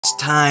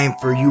It's time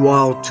for you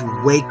all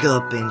to wake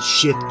up and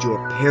shift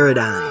your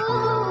paradigm.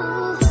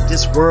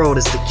 This world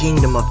is the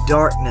kingdom of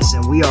darkness,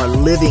 and we are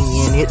living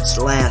in its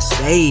last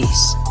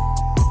days.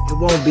 It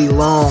won't be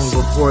long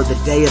before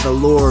the day of the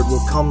Lord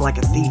will come like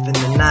a thief in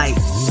the night.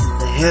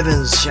 The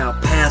heavens shall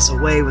pass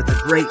away with a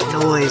great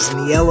noise,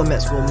 and the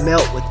elements will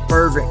melt with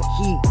fervent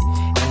heat,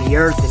 and the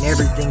earth and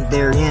everything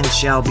therein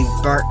shall be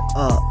burnt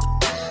up.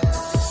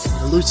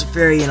 The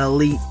Luciferian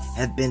elite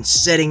have been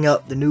setting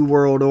up the New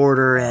World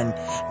Order, and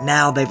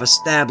now they've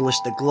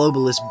established the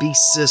globalist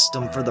beast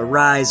system for the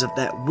rise of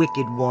that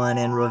wicked one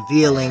and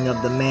revealing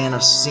of the man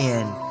of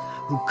sin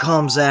who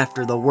comes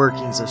after the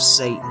workings of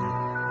Satan.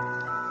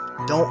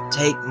 Don't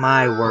take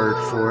my word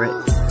for it.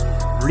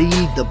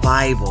 Read the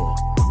Bible,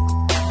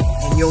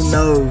 and you'll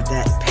know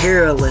that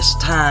perilous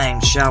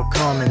times shall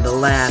come in the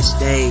last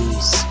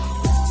days.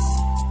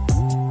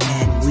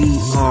 And we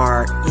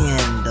are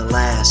in the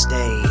last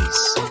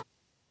days.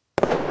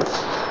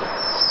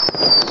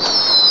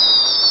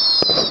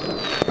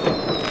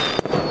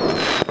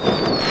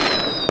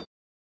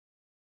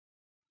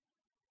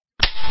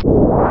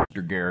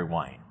 Mr. Gary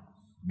Wayne.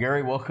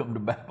 Gary, welcome to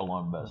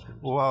Babylon Busters.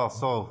 Well,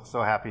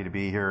 so happy to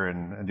be here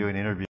and do an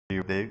interview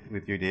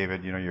with you,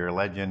 David. You know, you're a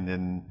legend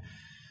in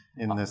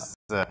this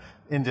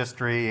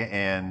industry,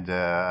 and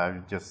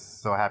I'm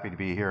just so happy to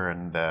be here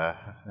and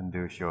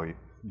do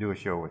a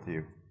show with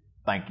you.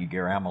 Thank you,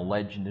 Gary. I'm a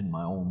legend in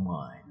my own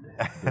mind.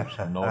 There's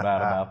no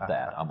doubt about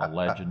that. I'm a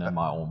legend in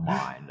my own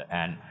mind.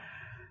 And,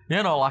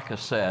 you know, like I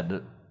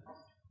said,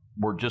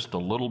 we're just a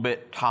little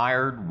bit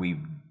tired.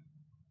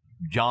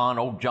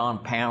 Old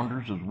John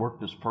Pounders has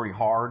worked us pretty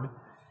hard.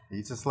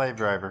 He's a slave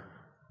driver.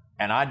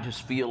 And I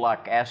just feel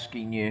like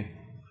asking you,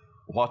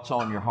 what's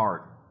on your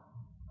heart?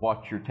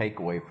 What's your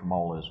takeaway from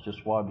all this?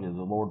 Just what is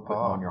the Lord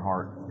putting on your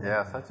heart?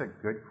 Yeah, such a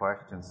good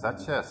question.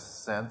 Such a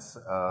sense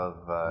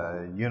of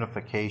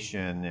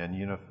unification and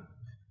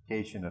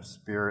unification of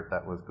spirit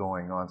that was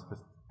going on,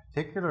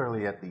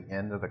 particularly at the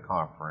end of the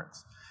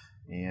conference.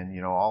 And,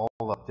 you know, all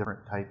the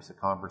different types of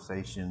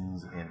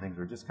conversations and things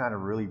were just kind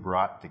of really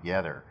brought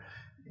together.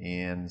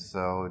 And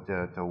so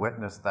to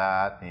witness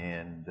that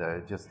and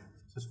just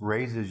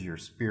raises your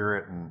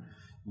spirit and,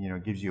 you know,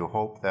 gives you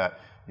hope that,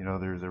 you know,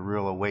 there's a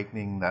real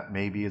awakening that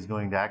maybe is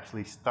going to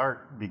actually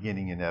start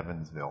beginning in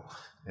Evansville,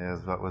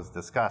 is what was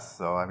discussed.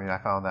 So, I mean, I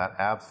found that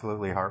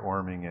absolutely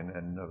heartwarming,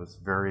 and I was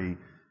very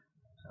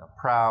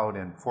proud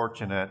and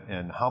fortunate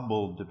and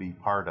humbled to be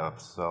part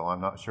of. So I'm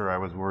not sure I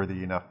was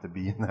worthy enough to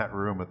be in that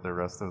room with the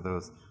rest of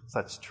those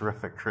such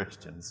terrific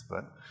Christians,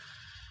 but...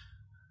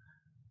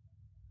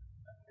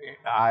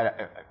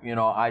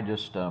 I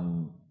just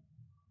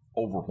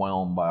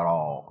overwhelmed by it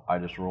all. I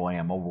just really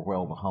am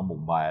overwhelmed and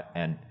humbled by it.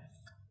 And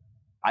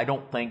I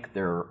don't think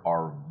there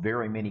are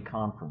very many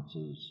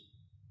conferences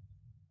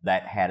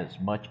that had as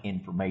much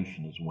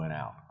information as went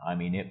out. I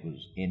mean, it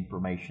was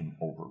information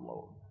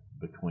overload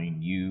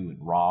between you and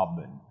Rob,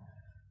 and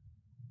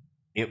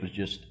it was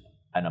just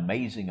an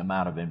amazing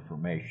amount of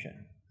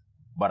information.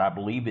 But I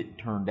believe it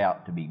turned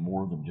out to be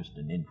more than just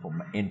an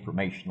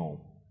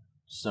informational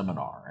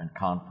seminar and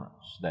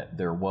conference, that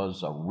there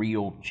was a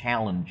real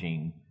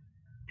challenging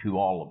to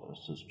all of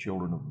us as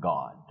children of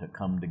God to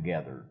come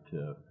together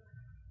to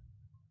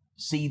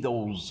see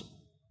those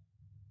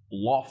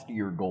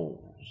loftier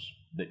goals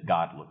that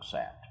God looks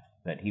at,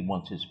 that He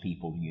wants His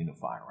people to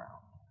unify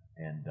around.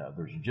 And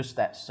there's just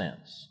that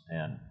sense.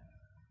 And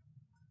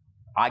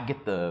I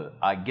get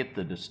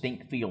the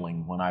distinct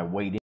feeling when I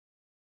wade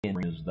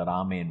in is that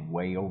I'm in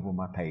way over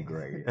my pay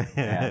grade.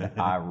 And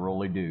I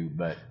really do.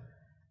 But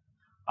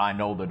I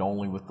know that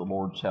only with the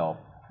Lord's help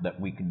that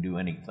we can do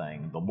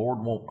anything. The Lord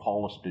won't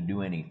call us to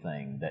do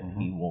anything that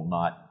He will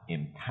not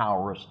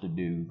empower us to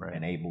do and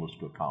enable us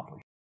to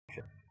accomplish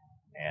it.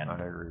 And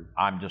I agree.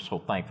 I'm just so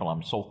thankful.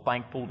 I'm so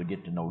thankful to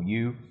get to know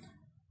you.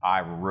 I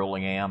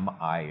really am.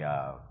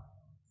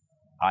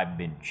 I've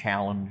been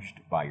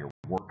challenged by your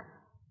work,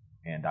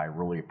 and I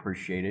really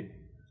appreciate it.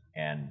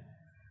 And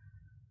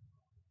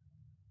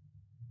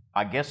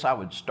I guess I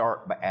would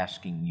start by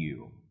asking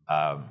you,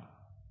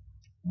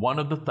 one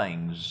of the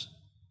things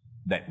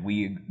that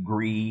we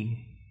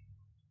agree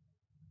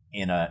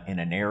in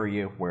an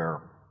area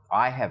where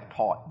I have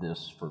taught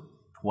this for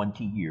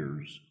 20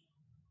 years.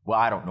 Well,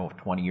 I don't know if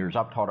 20 years.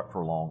 I've taught it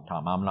for a long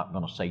time. I'm not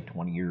going to say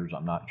 20 years.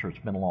 I'm not sure. It's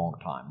been a long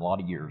time, a lot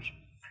of years.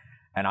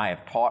 And I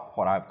have taught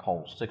what I've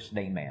called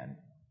Six-Day Man,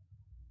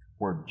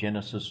 where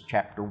Genesis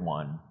chapter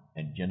 1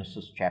 and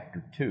Genesis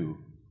chapter 2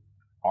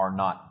 are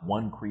not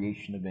one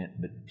creation event,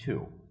 but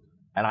two.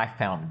 And I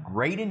found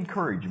great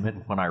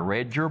encouragement when I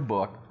read your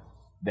book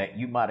that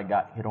you might have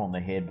got hit on the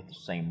head with the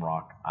same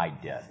rock I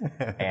did.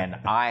 And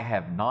I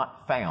have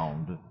not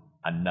found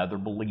another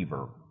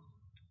believer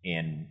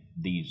in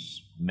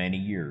these many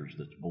years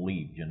that's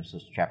believed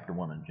Genesis chapter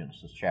 1 and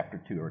Genesis chapter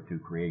 2 are two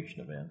creation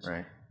events.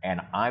 Right.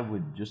 And I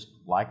would just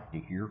like to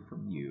hear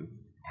from you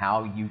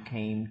how you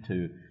came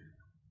to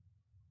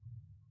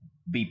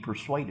be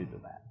persuaded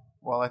of that.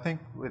 Well, I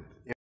think with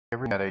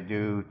everything that I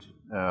do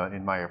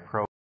in my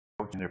approach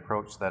the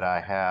approach that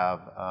I have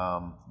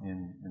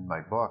in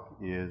my book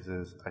is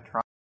I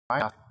try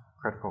to ask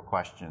critical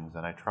questions,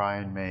 and I try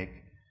and make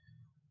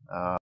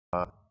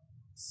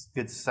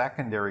good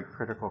secondary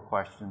critical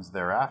questions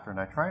thereafter, and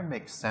I try and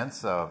make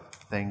sense of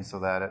things so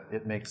that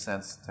it makes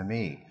sense to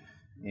me.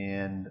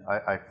 And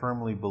I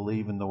firmly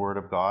believe in the Word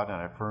of God,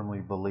 and I firmly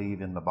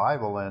believe in the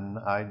Bible, and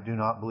I do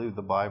not believe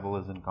the Bible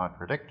is in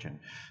contradiction.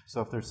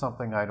 So if there's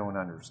something I don't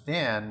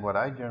understand, what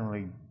I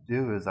generally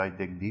do is I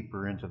dig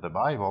deeper into the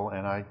Bible,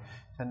 and I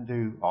tend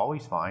to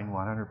always find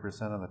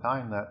 100% of the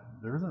time that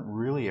there isn't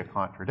really a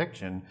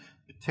contradiction,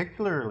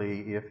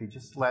 particularly if you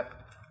just let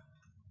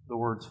the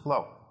words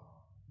flow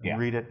and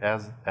read it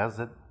as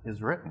it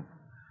is written,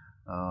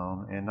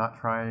 and not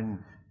try and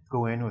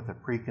go in with a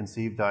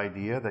preconceived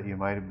idea that you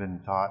might have been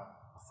taught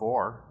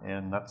before.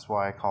 And that's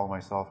why I call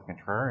myself a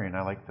contrarian.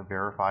 I like to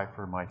verify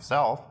for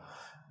myself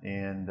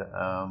and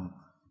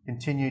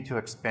continue to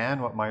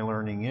expand what my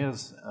learning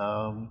is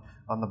on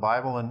the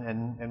Bible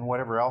and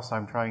whatever else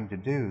I'm trying to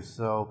do.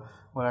 So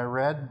when I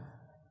read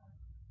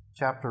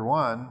chapter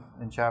 1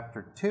 and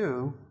chapter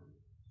 2,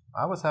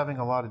 I was having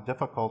a lot of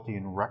difficulty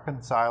in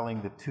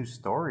reconciling the two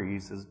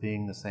stories as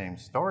being the same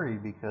story,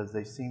 because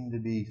they seem to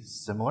be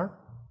similar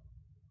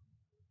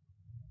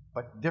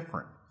but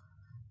different.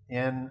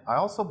 And I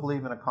also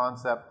believe in a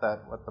concept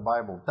that what the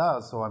Bible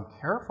does, so I'm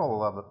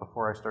careful of it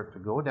before I start to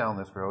go down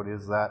this road,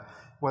 is that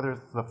whether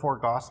it's the four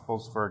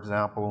Gospels, for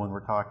example, when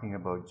we're talking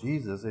about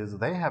Jesus, is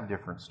they have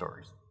different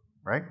stories,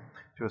 right?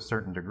 To a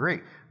certain degree.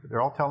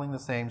 They're all telling the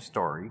same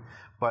story,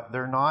 but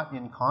they're not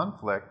in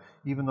conflict,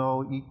 even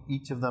though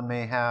each of them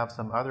may have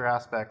some other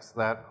aspects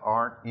that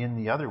aren't in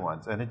the other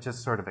ones. And it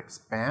just sort of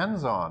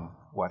expands on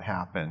what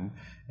happened.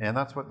 And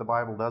that's what the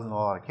Bible does in a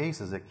lot of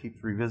cases. It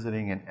keeps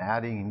revisiting and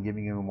adding and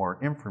giving you more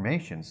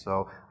information.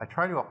 So I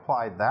try to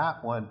apply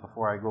that one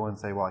before I go and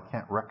say, well, I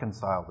can't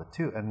reconcile the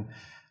two. And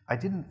I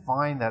didn't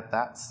find that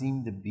that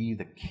seemed to be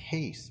the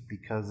case,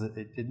 because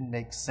it didn't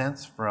make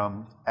sense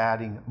from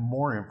adding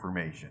more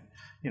information.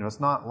 You know, it's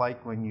not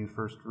like when you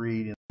first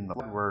read in the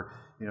Bible where,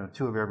 you know,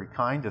 2 of every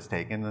kind is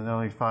taken, and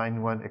then you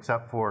find one,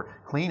 except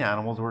for clean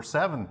animals, where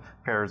 7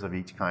 pairs of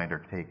each kind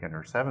are taken,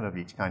 or 7 of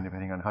each kind,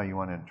 depending on how you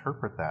want to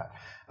interpret that.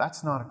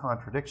 That's not a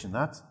contradiction.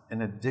 That's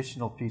an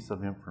additional piece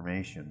of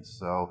information.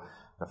 So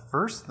the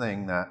first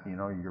thing that, you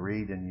know, you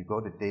read, and you go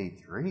to day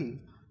 3,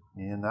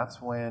 and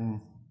that's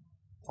when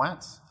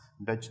plants,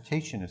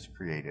 vegetation is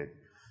created.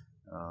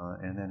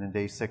 And then in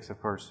day 6,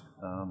 of course,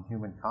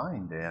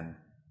 humankind. And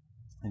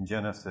in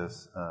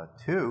Genesis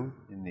 2,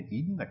 in the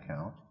Eden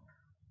account,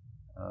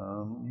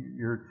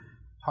 you're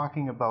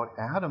talking about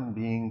Adam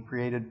being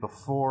created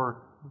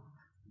before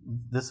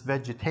this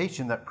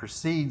vegetation that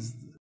precedes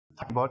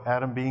about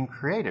Adam being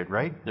created,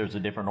 right? There's a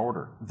different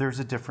order. There's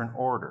a different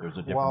order. There's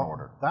a different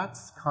order.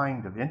 That's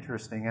kind of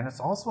interesting, and it's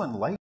also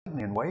enlightening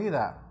in the way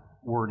that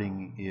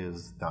wording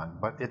is done,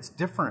 but it's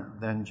different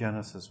than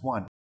Genesis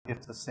 1.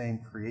 It's the same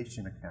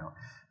creation account.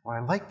 What I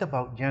liked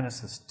about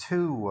Genesis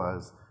 2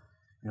 was,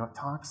 you know, it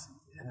talks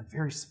in a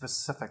very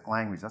specific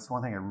language. That's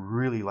one thing I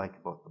really like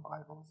about the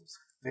Bible. It's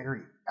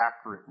very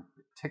accurate and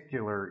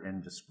particular,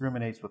 and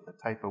discriminates with the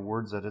type of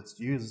words that it's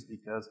used,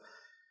 because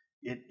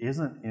it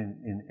isn't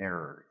in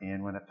error.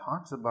 And when it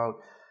talks about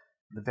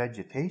the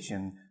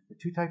vegetation, the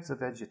 2 types of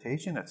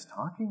vegetation it's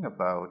talking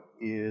about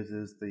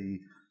is the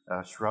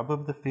shrub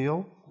of the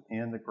field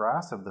and the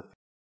grass of the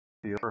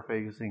field,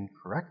 paraphrasing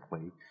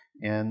correctly,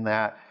 and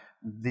that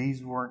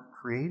these weren't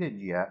created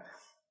yet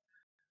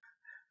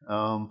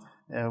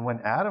and when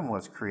Adam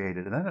was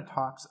created. And then it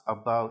talks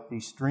about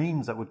these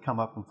streams that would come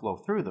up and flow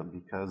through them,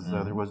 because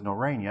there was no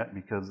rain yet,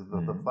 because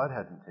the flood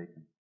hadn't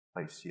taken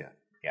place yet.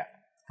 Yeah.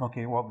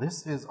 Okay, well,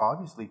 this is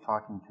obviously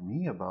talking to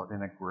me about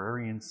an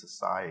agrarian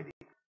society,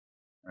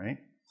 right?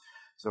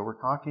 So we're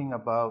talking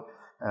about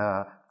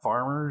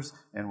farmers,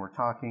 and we're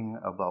talking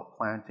about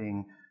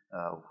planting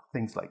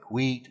things like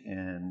wheat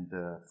and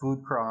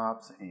food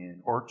crops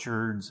and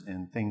orchards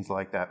and things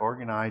like that,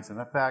 organized. And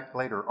in fact,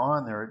 later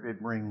on there,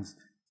 it brings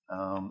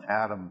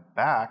Adam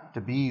back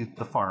to be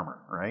the farmer,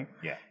 right?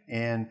 Yeah.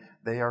 And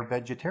they are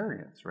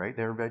vegetarians, right?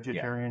 They're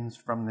vegetarians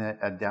from the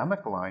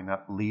Adamic line,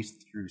 at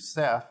least through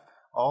Seth,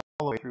 all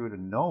the way through to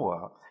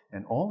Noah.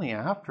 And only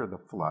after the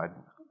flood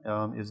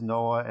is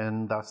Noah,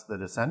 and thus the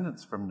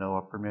descendants from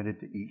Noah, permitted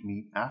to eat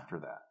meat after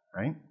that,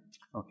 right?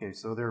 Okay,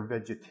 so they're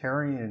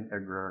vegetarian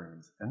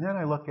agrarians. And then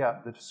I look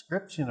at the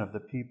description of the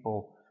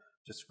people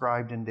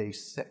described in day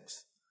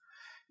 6.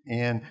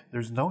 And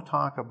there's no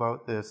talk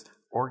about this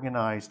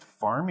organized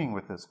farming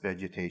with this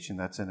vegetation.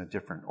 That's in a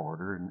different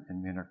order,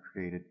 and men are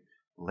created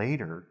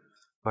later.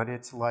 But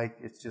it's like,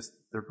 it's just,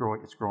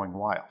 it's growing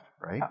wild,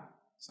 right? Yeah.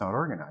 It's not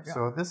organized. Yeah.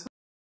 So this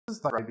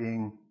is like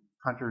being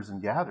hunters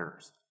and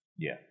gatherers.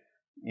 Yeah.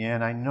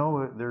 And I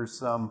know there's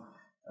some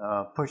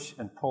push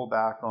and pull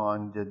back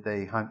on, did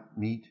they hunt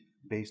meat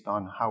based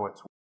on how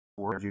it's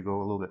worked? You go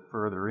a little bit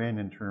further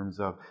in terms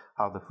of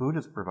how the food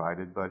is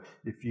provided. But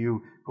if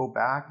you go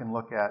back and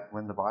look at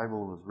when the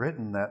Bible was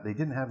written, that they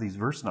didn't have these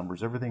verse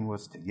numbers. Everything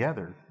was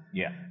together.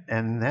 Yeah.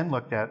 And then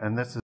looked at, and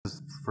this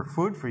is for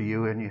food for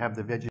you, and you have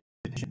the vegetation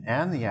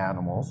and the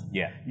animals,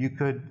 Yeah. you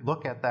could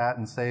look at that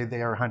and say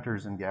they are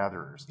hunters and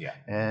gatherers. Yeah.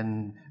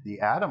 And the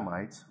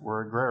Adamites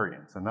were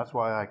agrarians, and that's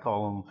why I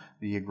call them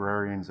the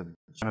agrarians of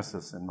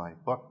Genesis in my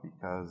book,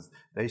 because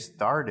they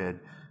started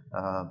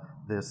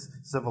this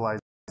civilization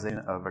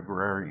of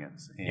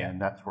agrarians,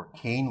 and that's where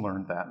Cain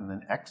learned that and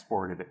then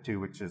exported it to,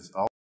 which is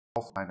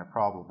also kind of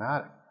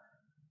problematic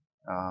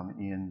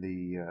in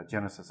the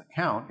Genesis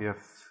account if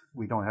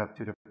we don't have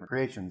two different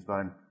creations, but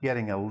I'm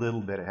getting a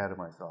little bit ahead of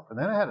myself. And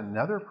then I had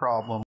another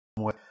problem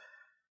with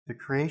the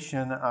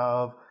creation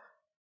of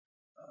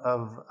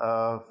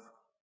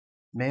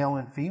male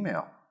and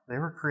female. They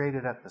were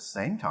created at the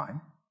same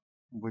time,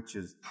 which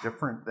is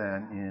different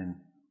than in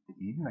the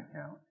Eden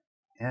account.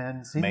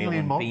 And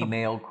seemingly male and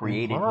female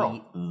created he,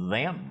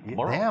 them.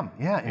 Plural. Them,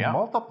 in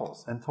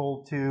multiples, and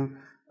told to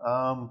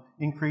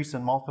increase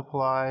and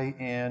multiply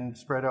and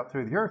spread out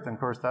through the earth. And of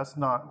course, that's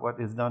not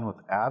what is done with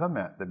Adam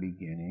at the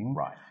beginning.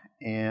 Right.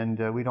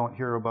 And we don't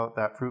hear about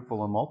that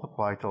fruitful and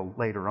multiply till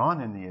later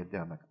on in the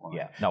Adamic line.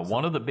 Yeah. Now,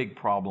 one of the big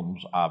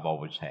problems I've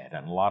always had,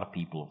 and a lot of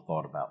people have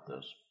thought about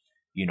this,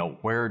 you know,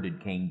 where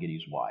did Cain get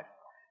his wife?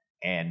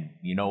 And,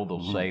 you know,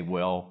 they'll say,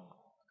 well,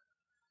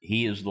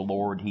 he is the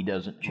Lord, he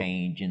doesn't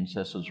change,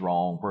 incest is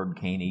wrong, where did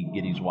Cain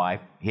get his wife?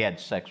 He had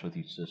sex with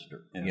his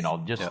sister. Yes. You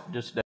know, just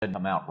doesn't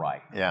come out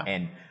right. Yeah.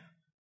 And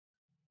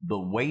the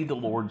way the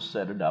Lord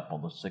set it up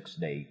on the sixth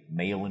day,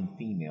 male and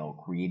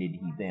female created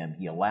he them,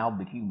 he allowed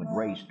the human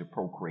race to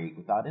procreate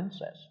without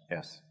incest.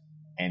 Yes.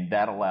 And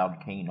that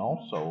allowed Cain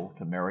also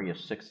to marry a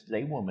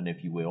sixth-day woman,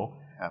 if you will.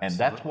 Absolutely. And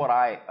that's what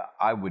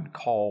I would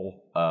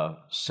call a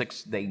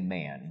sixth-day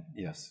man.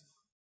 Yes.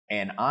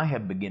 And I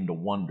have begun to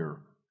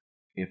wonder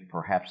if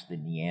perhaps the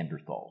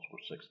Neanderthals were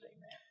sixth-day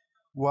men.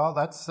 Well,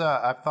 that's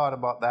I've thought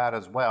about that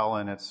as well,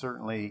 and it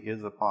certainly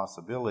is a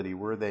possibility.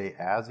 Were they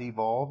as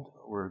evolved?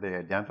 Were they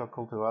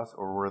identical to us,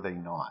 or were they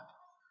not?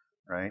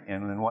 Right?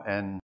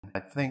 And I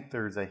think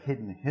there's a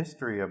hidden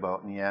history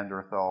about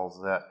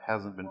Neanderthals that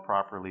hasn't been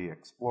properly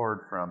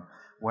explored, from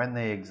when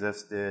they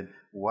existed,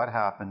 what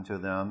happened to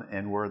them,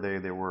 and where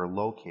they were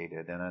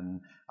located.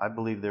 And I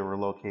believe they were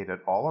located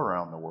all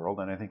around the world,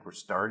 and I think we're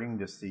starting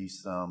to see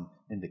some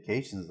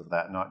indications of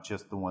that, not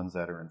just the ones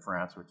that are in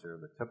France, which are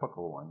the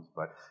typical ones.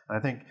 But I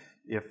think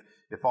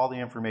if all the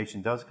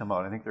information does come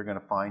out, I think they're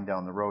going to find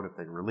down the road, if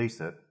they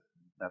release it,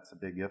 that's a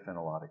big if in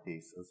a lot of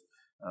cases,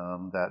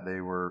 that they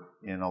were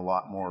in a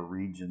lot more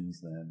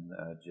regions than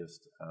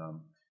just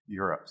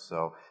Europe.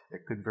 So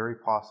it could very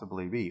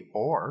possibly be.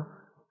 Or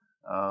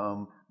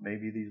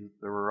maybe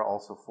there were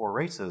also 4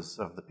 races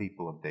of the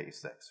people of day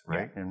 6,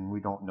 right? Yeah. And we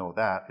don't know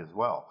that as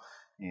well.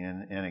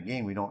 And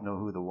again, we don't know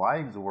who the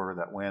wives were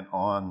that went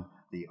on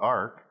the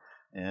ark,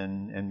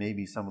 and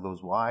maybe some of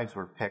those wives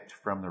were picked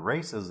from the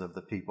races of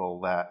the people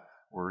that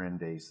were in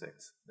day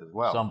 6 as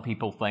well. Some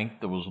people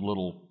think there was a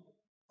little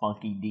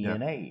funky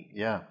DNA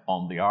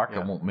on the ark.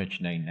 Yeah. I won't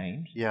mention any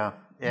names. Yeah.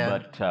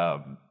 But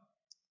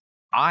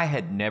I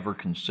had never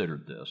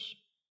considered this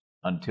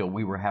until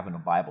we were having a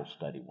Bible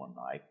study one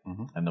night,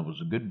 and there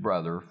was a good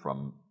brother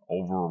from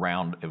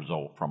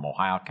from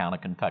Ohio County,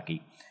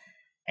 Kentucky,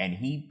 and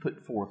he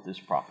put forth this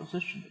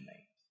proposition to me.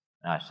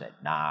 And I said,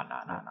 nah,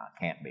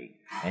 can't be.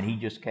 And he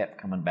just kept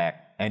coming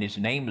back, and his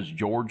name is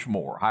George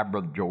Moore. Hi,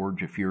 Brother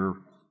George, if you're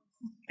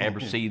ever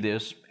see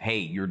this, hey,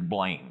 you're to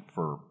blame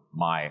for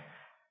my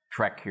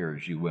trek here,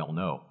 as you well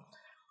know.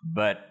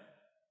 But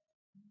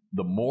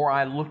the more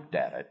I looked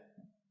at it,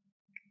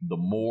 the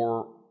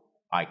more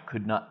I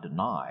could not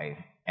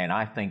deny, and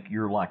I think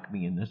you're like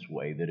me in this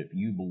way, that if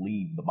you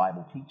believe the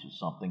Bible teaches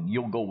something,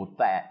 you'll go with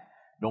that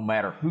no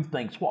matter who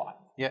thinks what.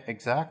 Yeah,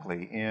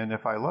 exactly. And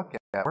if I look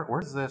at where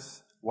does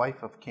this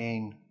wife of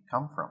Cain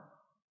come from?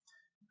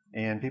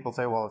 And people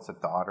say, well, it's a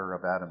daughter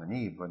of Adam and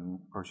Eve, and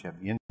of course you have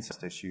the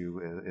incest issue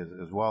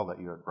as well that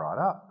you had brought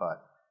up.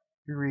 But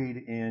you read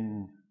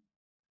in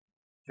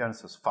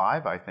Genesis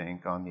 5, I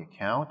think, on the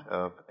account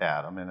of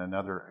Adam, and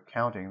another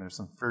accounting, there's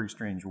some very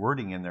strange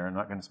wording in there. I'm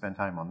not going to spend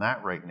time on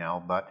that right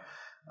now, but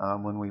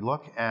when we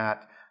look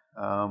at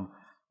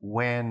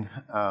when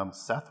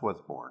Seth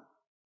was born,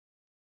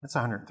 it's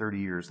 130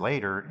 years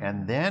later,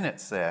 and then it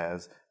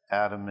says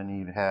Adam and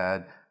Eve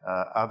had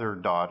other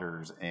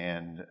daughters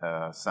and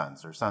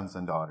sons, or sons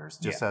and daughters,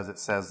 just as it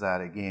says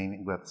that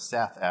again with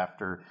Seth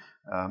after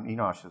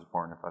Enosh was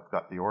born, if I've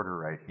got the order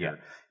right here.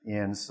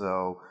 Yeah. And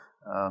so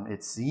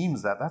it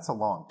seems that that's a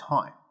long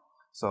time.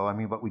 So, I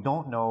mean, but we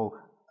don't know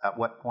at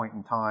what point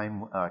in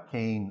time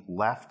Cain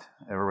left,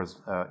 or was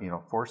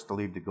forced to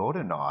leave to go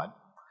to Nod.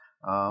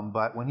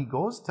 But when he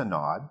goes to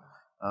Nod,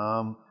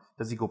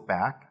 does he go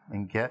back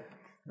and get,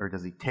 or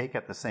does he take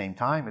at the same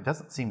time? It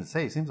doesn't seem to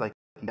say. It seems like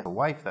he has a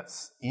wife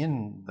that's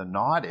in the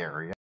Nod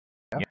area,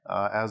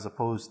 as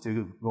opposed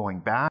to going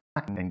back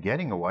and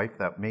getting a wife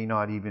that may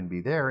not even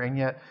be there. And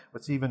yet,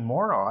 what's even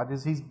more odd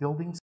is he's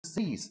building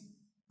cities.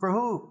 For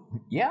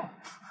who? Yeah.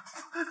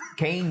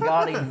 Cain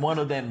got him one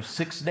of them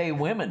 6-day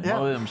women,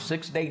 one of them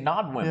 6-day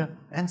Nod women.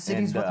 Yeah. And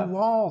cities with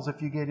walls,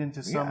 if you get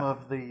into some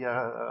of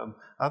the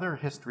other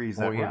histories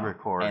that we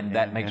record. And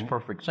that makes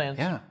perfect sense.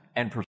 Yeah.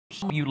 And for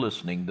some of you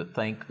listening that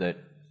think that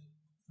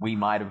we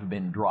might have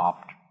been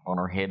dropped on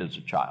our head as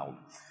a child.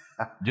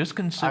 Just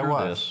consider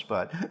this.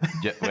 But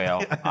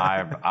well,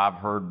 I've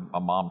heard a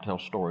mom tell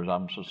stories.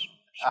 I'm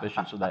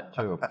suspicious of that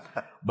too.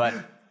 But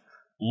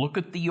look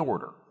at the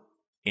order.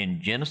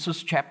 In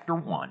Genesis chapter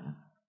 1,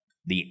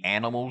 the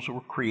animals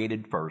were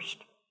created first,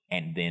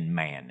 and then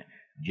man.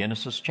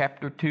 Genesis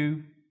chapter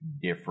 2,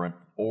 different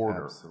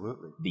order.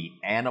 Absolutely. The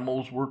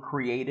animals were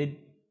created.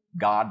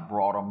 God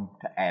brought them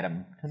to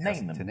Adam to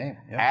name them.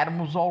 Yeah. Adam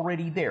was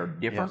already there,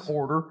 different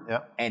order. Yeah.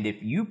 And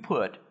if you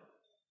put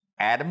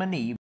Adam and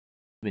Eve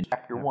in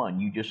chapter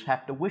 1, you just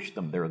have to wish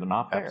them there. They're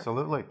not there.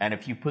 Absolutely. And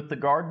if you put the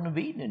Garden of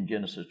Eden in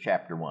Genesis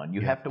chapter 1,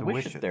 you have to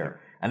wish it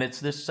there. And it's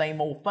this same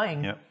old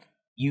thing. Yep.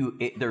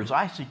 There's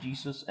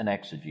eisegesis and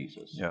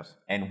exegesis. Yes.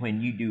 And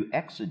when you do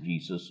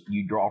exegesis,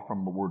 you draw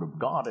from the Word of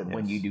God. And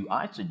when you do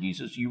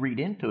eisegesis, you read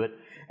into it.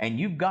 And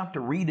you've got to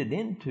read it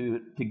into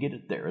it to get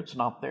it there. It's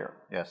not there.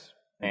 Yes.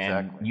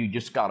 Exactly. And you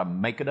just got to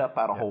make it up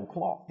out of whole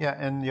cloth. Yeah,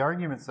 and the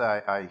arguments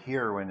that I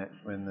hear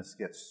when this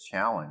gets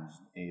challenged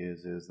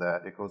is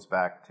that it goes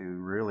back to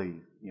really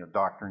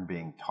doctrine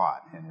being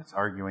taught, and it's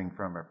arguing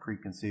from a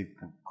preconceived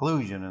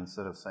conclusion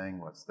instead of saying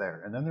what's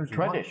there. And then there's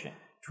tradition.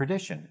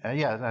 Tradition,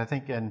 yeah, and I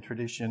think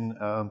tradition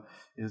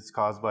is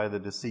caused by the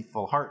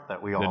deceitful heart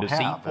that we all have. The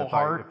deceitful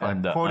heart. If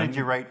I quoted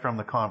you right from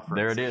the conference.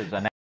 There it is,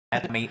 and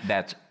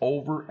that's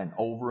over and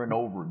over and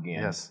over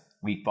again. Yes,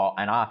 we fought,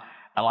 and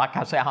like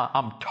I say,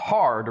 I'm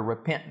tired of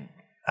repenting.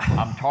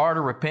 I'm tired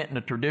of repenting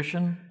the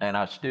tradition, and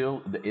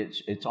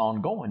it's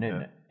ongoing,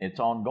 isn't it? It's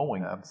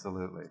ongoing.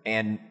 Absolutely.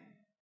 And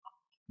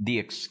the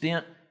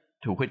extent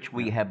to which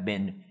we have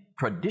been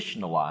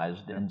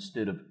traditionalized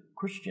instead of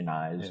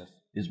Christianized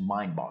is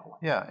mind-boggling.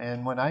 Yeah,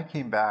 and when I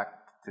came back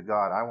to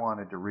God, I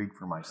wanted to read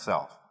for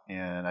myself,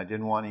 and I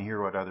didn't want to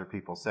hear what other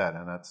people said,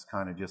 and that's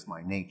kind of just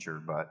my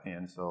nature.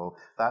 And so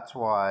that's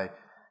why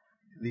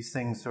these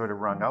things sort of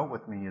rung out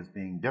with me as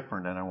being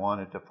different, and I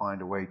wanted to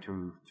find a way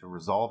to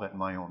resolve it in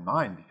my own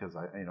mind, because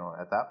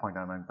at that point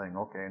I'm thinking,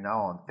 okay, now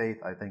on faith,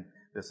 I think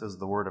this is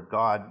the Word of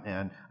God,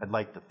 and I'd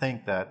like to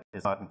think that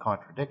it's not in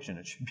contradiction.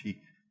 It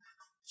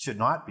should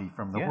not be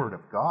from the Word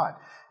of God.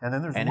 And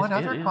then there's one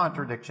other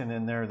contradiction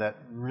in there that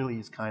really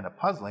is kind of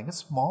puzzling, a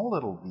small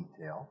little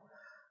detail,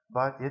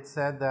 but it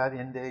said that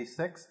in day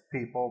 6,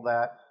 people,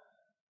 that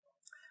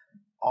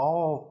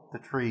all the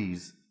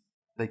trees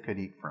they could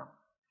eat from.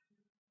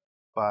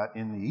 But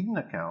in the Eden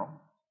account,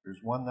 there's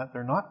one that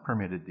they're not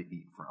permitted to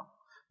eat from.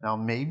 Now,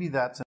 maybe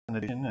that's an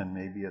addition and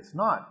maybe it's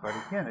not. But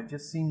again, it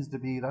just seems to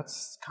be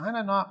that's kind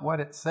of not what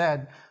it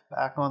said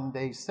back on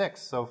day 6.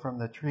 So from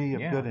the tree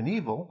of good and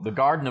evil. The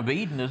Garden of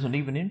Eden isn't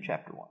even in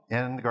chapter 1.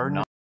 And the Garden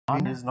of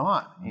Eden is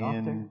not.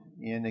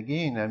 And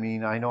again,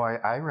 I know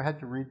I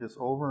had to read this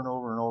over and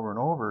over and over and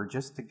over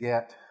just to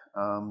get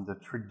the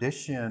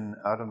tradition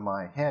out of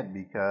my head,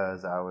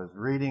 because I was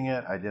reading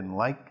it. I didn't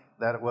like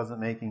that it wasn't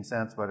making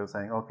sense, but I was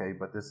saying, okay,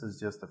 but this is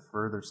just a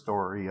further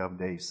story of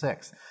day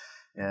 6.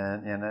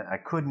 And I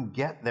couldn't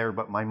get there,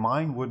 but my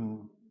mind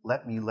wouldn't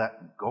let me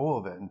let go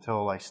of it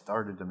until I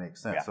started to make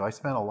sense. Yeah. So I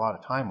spent a lot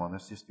of time on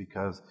this just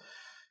because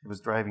it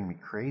was driving me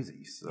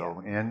crazy.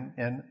 So, and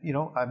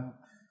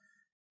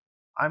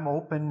I'm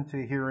open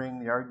to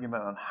hearing the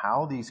argument on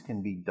how these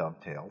can be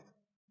dovetailed.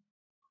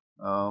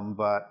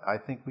 But I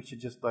think we should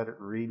just let it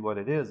read what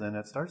it is, and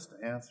it starts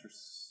to answer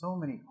so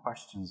many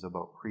questions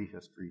about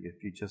prehistory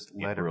if you just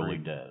let it read. It really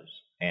does.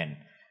 And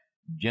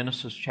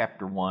Genesis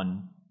chapter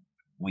 1,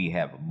 we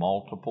have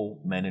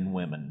multiple men and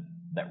women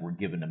that were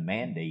given a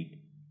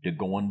mandate to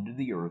go into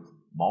the earth,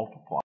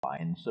 multiply,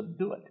 and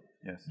subdue it.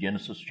 Yes.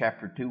 Genesis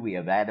chapter 2, we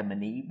have Adam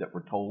and Eve that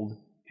were told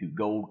to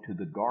go to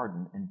the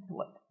garden and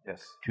kill it.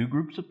 Yes. 2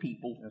 groups of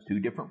people, 2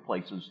 different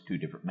places, 2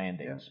 different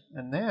mandates. Yes.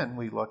 And then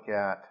we look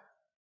at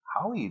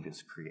how Eve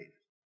is created.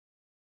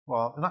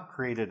 Well, not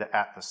created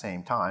at the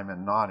same time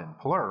and not in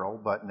plural,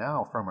 but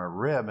now from a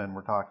rib, and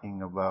we're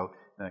talking about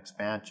an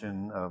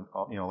expansion of,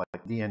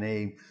 like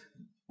DNA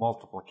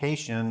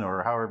multiplication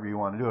or however you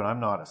want to do it. I'm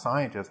not a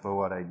scientist, but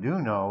what I do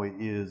know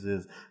is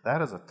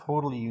that is a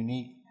totally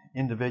unique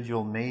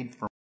individual made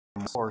from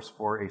source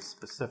for a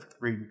specific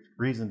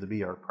reason to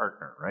be our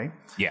partner, right?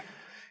 Yeah.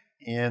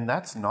 And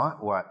that's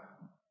not what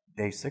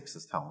day 6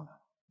 is telling us.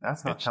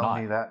 That's not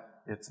telling me that.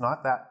 It's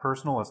not that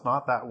personal. It's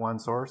not that one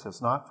source.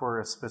 It's not for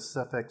a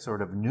specific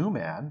sort of new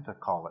man, to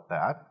call it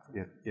that,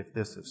 if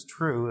this is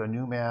true. A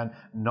new man,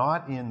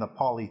 not in the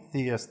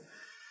polytheist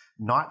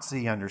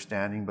Nazi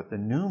understanding, but the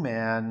new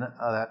man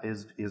that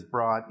is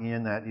brought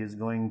in, that is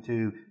going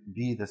to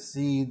be the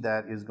seed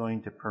that is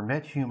going to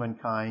permit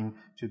humankind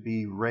to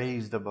be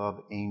raised above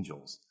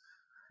angels.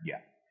 Yeah.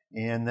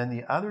 And then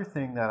the other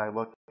thing that I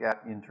look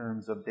at in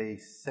terms of day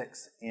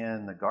 6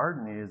 in the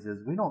garden is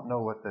we don't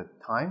know what the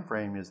time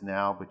frame is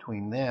now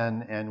between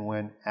then and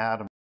when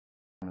Adam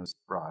was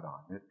brought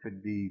on. It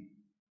could be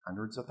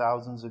hundreds of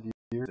thousands of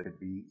years. It could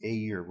be a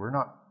year. We're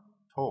not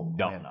told.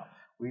 Don't know.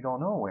 We don't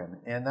know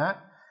when. And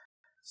that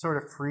sort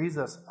of frees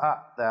us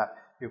up, that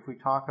if we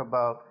talk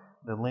about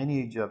the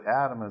lineage of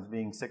Adam as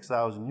being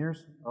 6,000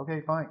 years,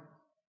 okay, fine.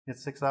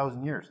 It's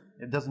 6,000 years.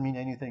 It doesn't mean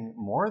anything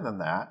more than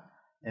that.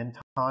 and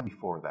time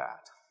before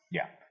that.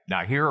 Yeah.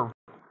 Now here,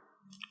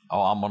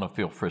 I'm going to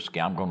feel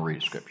frisky. I'm going to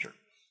read a scripture.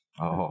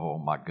 Oh,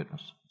 my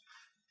goodness.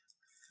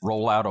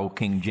 Roll out old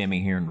King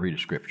Jimmy here and read a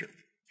scripture.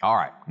 All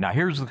right. Now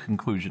here's the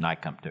conclusion I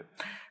come to.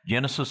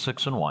 Genesis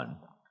 6:1.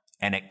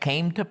 And it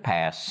came to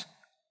pass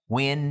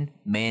when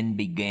men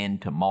began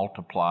to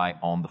multiply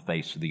on the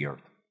face of the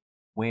earth.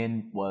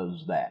 When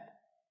was that?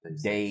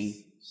 Day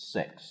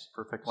 6.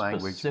 Perfect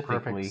language,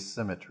 perfect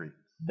symmetry.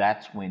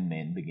 That's when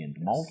men begin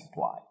to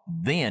multiply.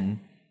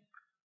 Then,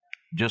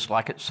 just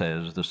like it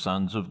says, the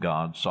sons of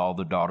God saw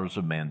the daughters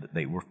of men that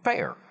they were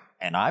fair.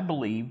 And I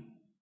believe,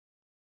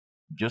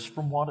 just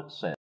from what it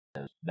says,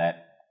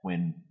 that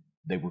when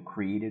they were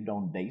created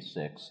on day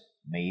 6,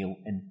 male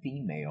and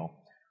female,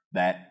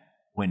 that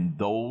when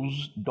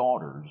those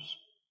daughters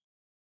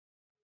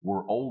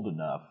were old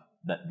enough,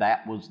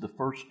 that was the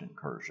first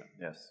incursion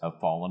of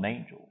fallen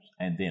angels.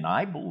 And then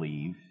I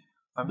believe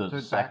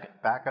the second...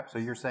 Back up. So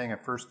you're saying a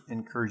first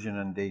incursion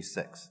on day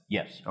 6?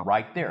 Yes, okay.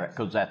 Right there,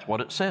 because that's what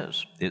it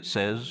says. It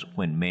says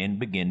when men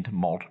begin to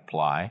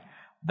multiply,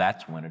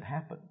 that's when it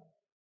happened.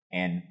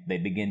 And they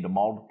begin to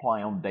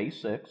multiply on day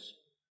 6.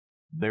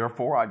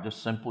 Therefore, I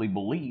just simply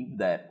believe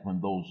that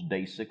when those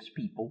day 6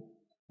 people,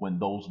 when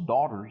those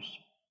daughters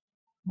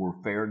were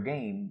fair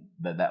game,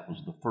 that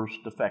was the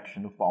first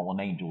defection of fallen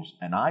angels.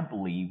 And I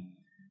believe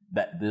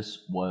that this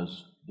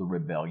was the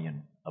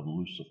rebellion of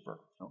Lucifer.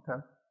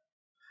 Okay.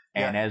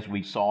 And as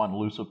we saw in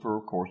Lucifer,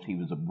 of course, he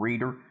was a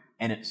breeder.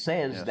 And it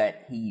says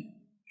that he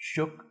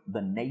shook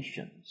the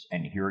nations.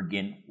 And here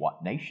again,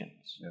 what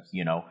nations?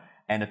 You know,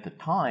 and at the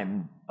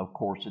time, of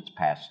course, it's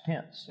past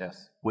tense,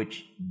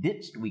 which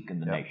didst weaken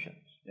the nations.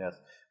 Yes.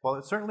 Well,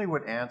 it certainly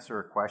would answer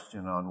a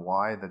question on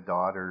why the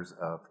daughters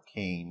of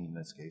Cain, in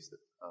this case,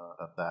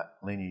 of that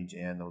lineage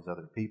and those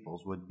other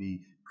peoples, would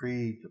be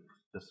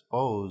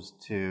predisposed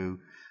to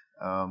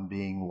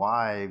being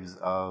wives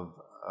of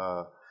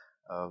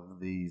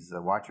these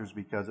watchers,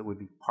 because it would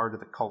be part of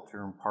the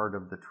culture and part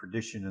of the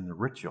tradition and the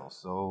ritual.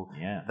 So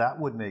that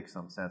would make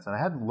some sense. And I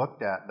hadn't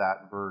looked at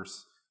that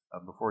verse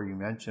before you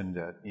mentioned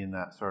it in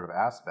that sort of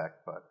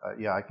aspect, but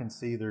I can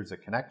see there's a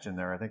connection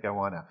there. I think I'm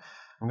going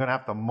to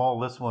have to mull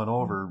this one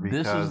over,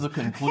 because this is the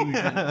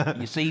conclusion.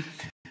 You see,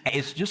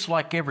 it's just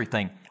like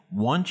everything.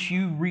 Once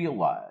you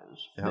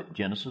realize that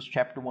Genesis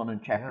chapter 1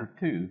 and chapter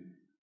 2,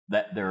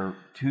 that there are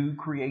 2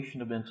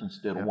 creation events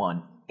instead of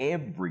 1,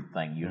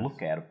 everything you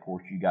look at, of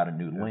course, you got a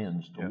new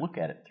lens to look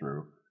at it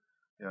through.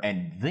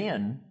 And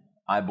then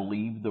I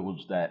believe there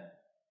was that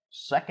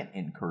second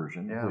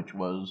incursion, which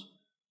was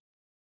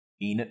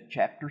Enoch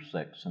chapter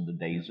 6, and the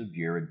days of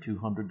Jared,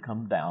 200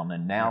 come down.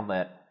 And now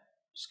that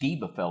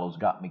Skiba fellows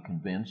got me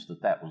convinced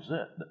that was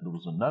it, that there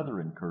was another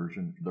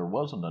incursion. There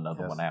wasn't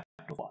another one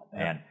after that.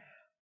 And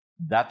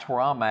that's where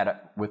I'm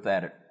at with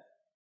it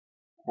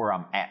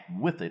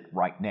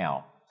right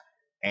now.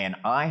 And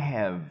I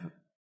have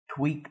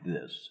tweaked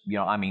this. You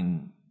know, I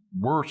mean,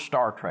 we're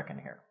Star Trekking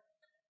here,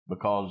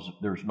 because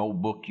there's no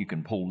book you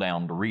can pull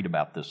down to read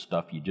about this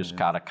stuff. You just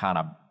gotta kind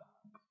of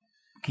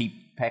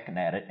keep pecking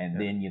at it, and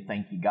then you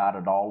think you got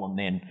it all, and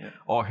then,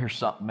 here's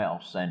something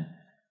else. And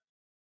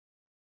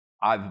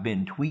I've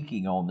been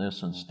tweaking on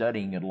this and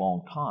studying it a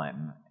long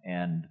time,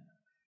 and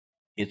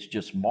it's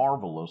just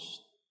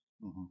marvelous,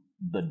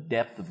 the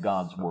depth of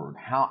God's Word,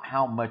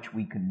 how much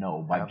we can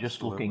know by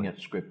just looking at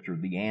Scripture,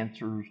 the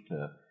answers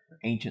to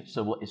ancient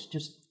civil. It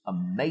just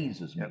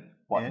amazes me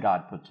what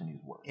God puts in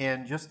His Word.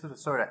 And just to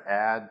sort of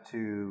add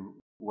to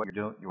what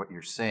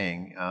you're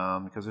saying,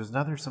 because there's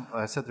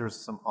I said there's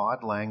some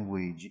odd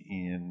language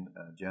in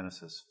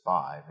Genesis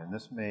 5, and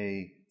this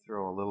may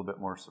throw a little bit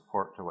more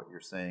support to what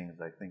you're saying as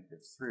I think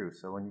this through.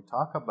 So when you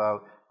talk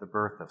about the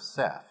birth of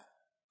Seth,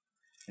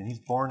 and he's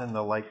born in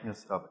the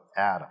likeness of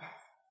Adam,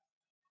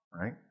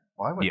 right?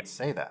 Why would it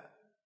say that?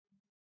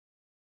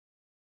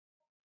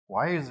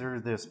 Why is there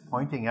this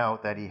pointing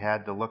out that he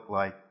had to look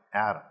like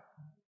Adam?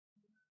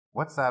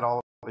 What's that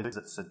all about? Is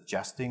it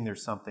suggesting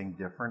there's something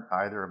different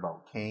either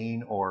about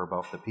Cain or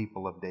about the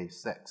people of day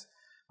 6?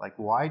 Like,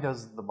 why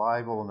does the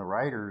Bible and the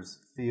writers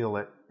feel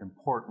it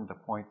important to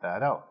point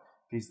that out?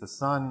 If he's the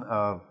son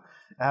of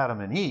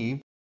Adam and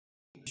Eve,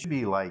 he should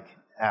be like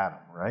Adam,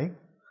 right?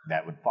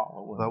 That would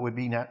follow. That would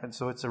be, and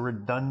so it's a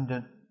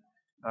redundant,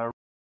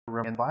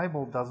 and the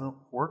Bible doesn't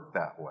work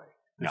that way.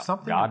 There's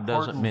something God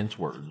doesn't mince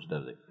words,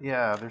 does He?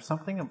 Yeah, there's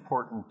something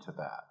important to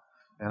that.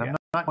 And I'm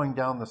not going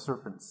down the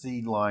serpent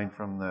seed line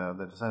from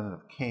the descendant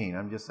of Cain.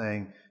 I'm just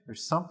saying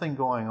there's something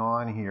going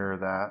on here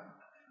that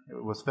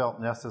it was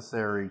felt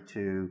necessary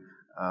to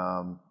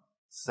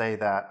say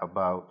that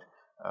about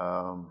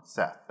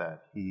Seth,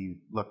 that he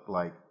looked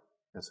like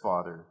his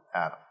father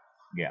Adam.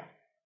 Yeah.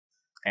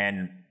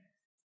 And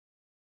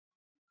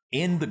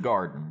in the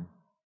garden,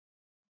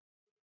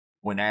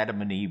 when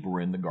Adam and Eve were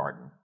in the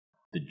garden,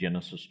 the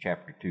Genesis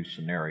chapter 2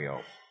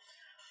 scenario,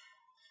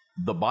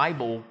 the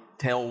Bible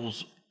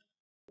tells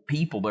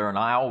people there, and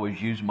I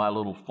always use my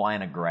little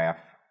flannelgraph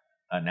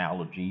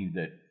analogy,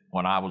 that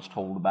when I was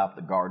told about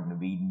the Garden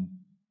of Eden,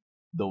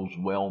 those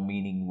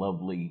well-meaning,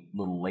 lovely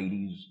little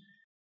ladies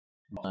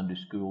Sunday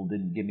school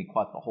didn't give me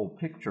quite the whole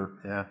picture.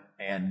 Yeah.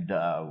 And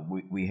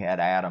we had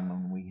Adam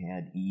and we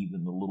had Eve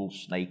and the little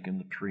snake in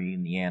the tree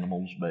and the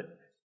animals. But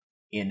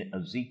in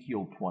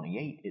Ezekiel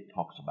 28, it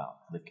talks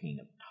about the king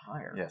of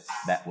Tyre. Yes.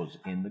 That was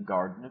in the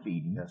Garden of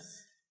Eden.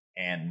 Yes.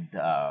 And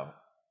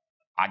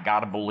I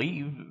got to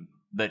believe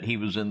that he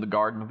was in the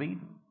Garden of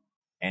Eden.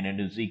 And in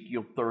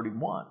Ezekiel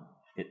 31,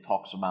 it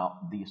talks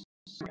about the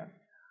Assyrian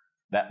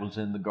that was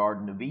in the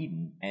Garden of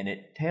Eden. And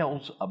it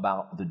tells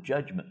about the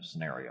judgment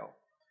scenario,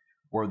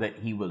 where that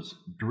he was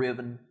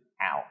driven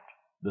out.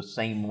 The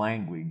same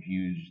language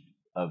used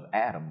of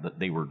Adam, that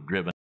they were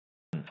driven.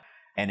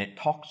 And it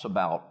talks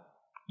about,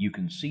 you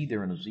can see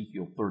there in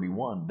Ezekiel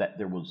 31, that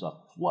there was a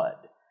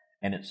flood.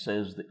 And it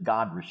says that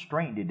God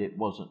restrained it. It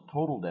wasn't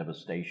total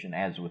devastation,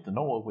 as with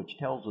Noah, which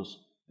tells us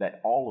that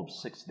all of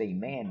six-day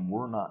man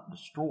were not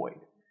destroyed.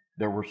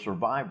 There were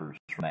survivors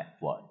from that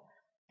flood.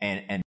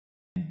 And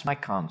my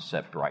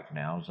concept right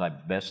now, is the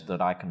best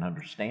that I can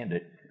understand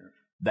it,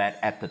 that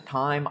at the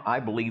time, I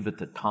believe at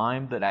the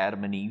time that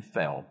Adam and Eve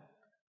fell,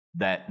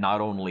 that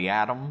not only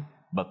Adam,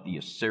 but the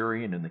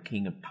Assyrian and the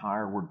king of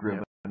Tyre were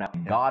driven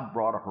out. God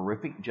brought a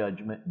horrific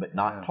judgment, but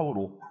not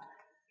total.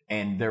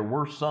 And there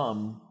were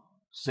some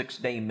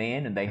six-day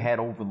men, and they had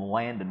over in the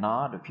land of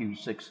Nod a few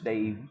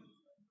six-day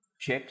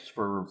chicks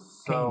for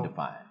Cain to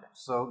find.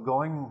 So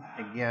going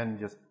again,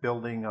 just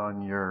building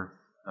on your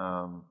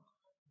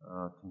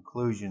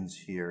conclusions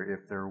here,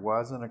 if there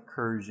was an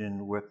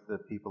incursion with the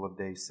people of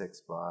day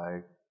 6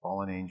 by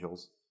fallen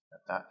angels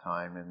at that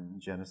time,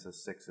 and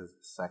Genesis 6 is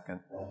the second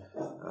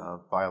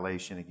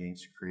violation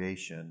against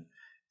creation,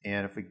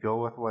 and if we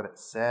go with what it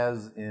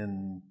says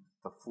in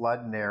the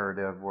flood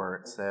narrative, where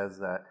it says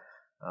that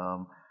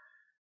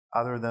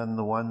other than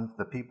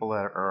the people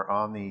that are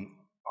on the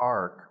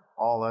ark,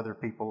 all other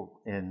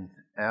people in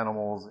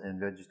animals and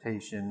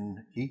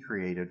vegetation he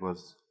created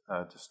was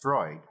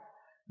destroyed,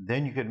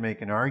 then you could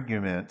make an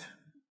argument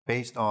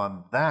based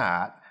on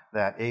that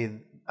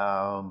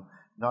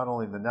not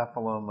only the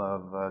Nephilim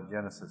of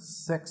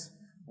Genesis 6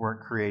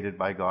 weren't created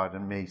by God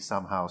and may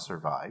somehow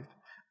survived,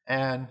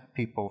 and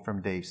people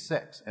from day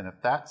 6. And if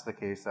that's the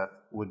case, that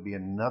would be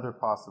another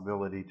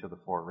possibility to the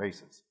 4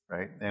 races,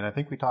 right? And I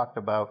think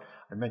I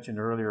mentioned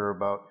earlier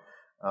about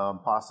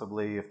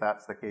possibly, if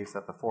that's the case,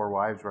 that the 4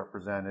 wives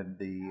represented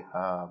the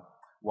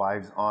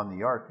wives on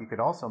the ark. You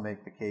could also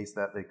make the case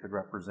that they could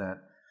represent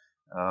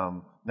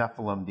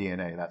Nephilim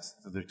DNA. That's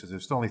because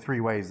there's only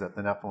 3 ways that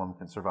the Nephilim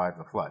can survive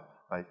the flood.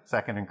 Like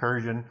second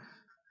incursion,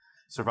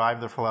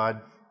 survive the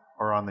flood,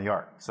 or on the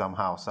ark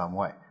somehow, some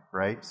way,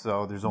 right?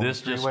 So there's only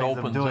 3 ways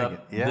of doing it.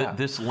 Yeah.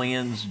 This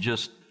lens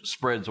just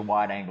spreads a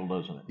wide angle,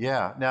 doesn't it?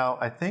 Yeah. Now,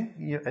 I think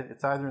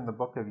it's either in the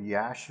book of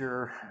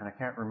Yashar, and I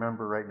can't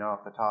remember right now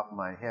off the top of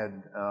my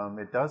head.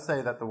 It does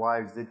say that the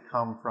wives did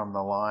come from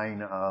the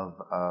line of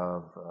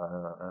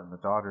the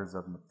daughters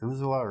of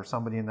Methuselah or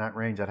somebody in that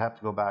range. I'd have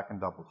to go back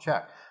and double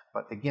check.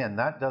 But again,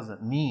 that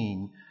doesn't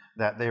mean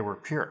that they were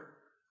pure,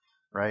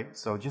 right?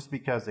 So just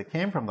because they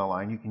came from the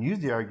line, you can use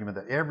the argument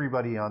that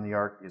everybody on the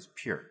ark is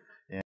pure.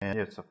 And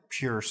it's a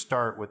pure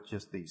start with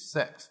just these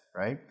 6,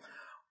 right?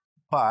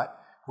 But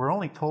we're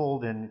only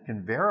told and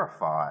can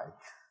verify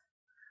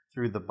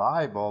through the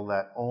Bible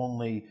that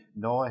only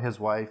Noah, his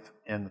wife,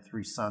 and the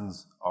 3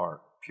 sons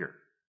are pure.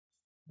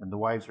 And the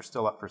wives are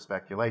still up for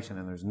speculation,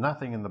 and there's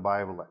nothing in the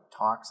Bible that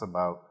talks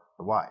about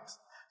the wives.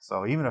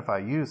 So even if I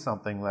use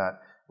something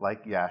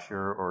like Yashar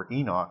or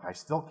Enoch, I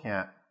still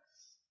can't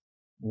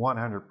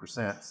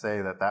 100%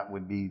 say that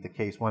would be the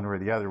case one way or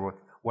the other with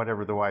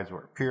whatever the wives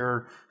were,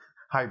 pure,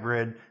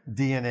 hybrid,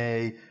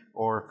 DNA,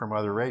 or from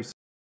other races.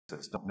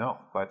 Don't know,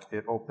 but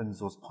it opens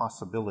those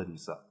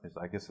possibilities up,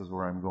 I guess is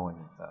where I'm going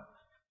with that.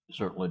 It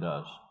certainly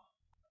does.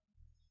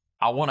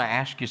 I want to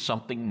ask you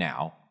something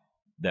now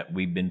that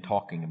we've been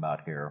talking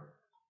about here,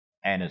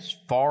 and as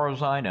far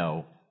as I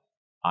know,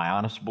 I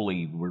honestly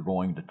believe we're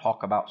going to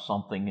talk about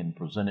something and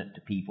present it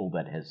to people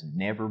that has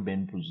never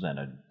been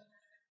presented.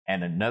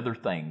 And another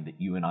thing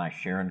that you and I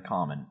share in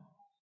common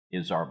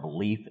is our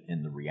belief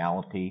in the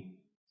reality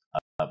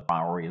of the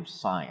priori of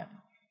science.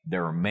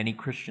 There are many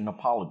Christian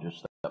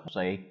apologists that will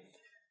say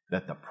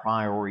that the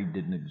priori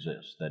didn't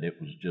exist, that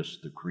it was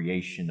just the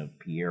creation of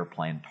Pierre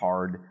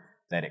Plantard,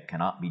 that it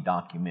cannot be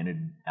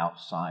documented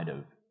outside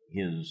of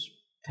his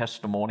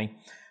testimony.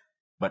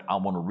 But I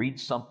want to read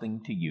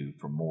something to you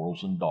from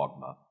Morals and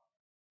Dogma,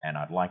 and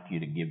I'd like you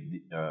to give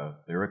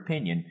their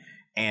opinion.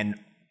 And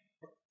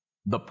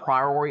the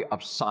priori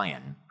of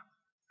Sion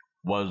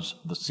was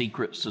the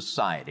secret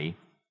society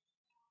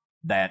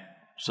that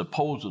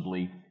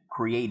supposedly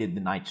created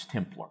the Knights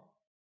Templar.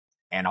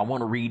 And I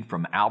want to read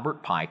from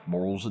Albert Pike,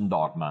 Morals and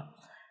Dogma,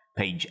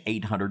 page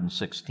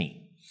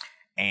 816,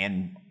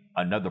 and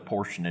another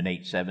portion in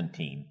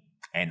 817.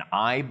 And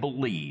I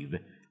believe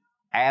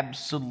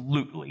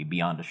absolutely,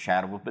 beyond a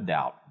shadow of a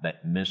doubt,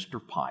 that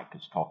Mr. Pike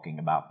is talking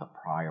about the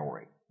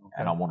priori. Okay.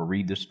 And I want to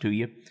read this to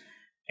you,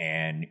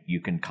 and you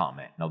can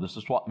comment. Now, this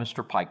is what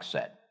Mr. Pike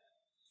said.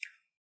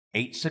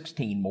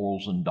 816,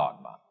 Morals and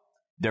Dogma.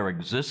 There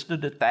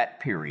existed at that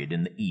period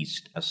in the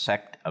East a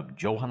sect of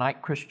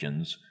Johannite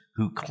Christians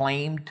who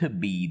claimed to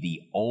be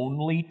the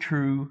only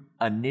true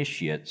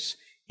initiates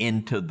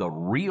into the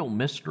real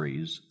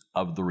mysteries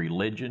of the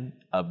religion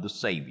of the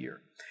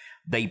Savior.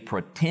 They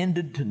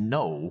pretended to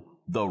know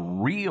the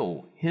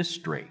real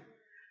history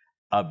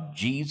of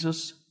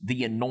Jesus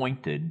the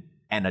Anointed,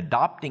 and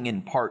adopting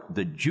in part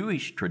the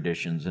Jewish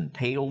traditions and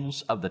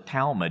tales of the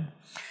Talmud,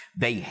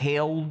 they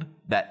held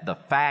that the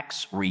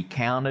facts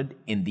recounted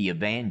in the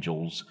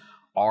evangels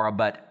are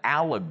but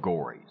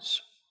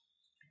allegories.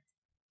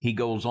 He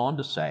goes on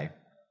to say,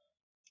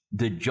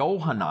 the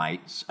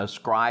Johannites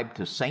ascribed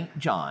to St.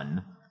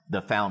 John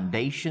the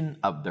foundation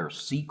of their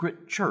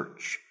secret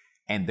church,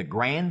 and the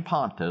grand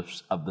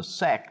pontiffs of the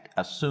sect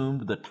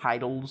assumed the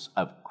titles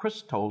of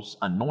Christos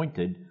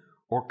Anointed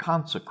or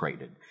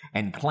consecrated,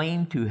 and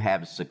claimed to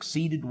have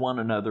succeeded one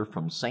another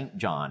from St.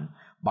 John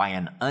by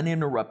an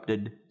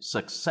uninterrupted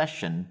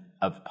succession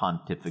of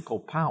pontifical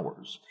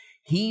powers.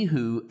 He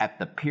who, at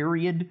the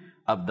period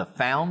of the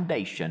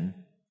foundation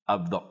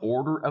of the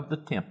order of the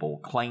temple,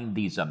 claimed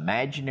these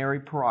imaginary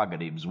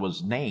prerogatives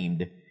was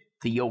named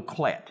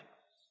Theoclet.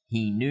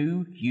 He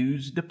knew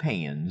Hugues de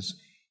Payens.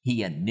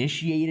 He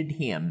initiated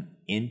him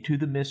into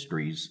the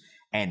mysteries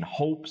and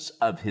hopes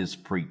of his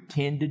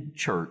pretended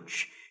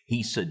church.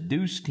 He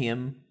seduced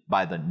him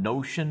by the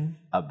notion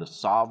of the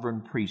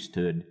sovereign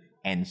priesthood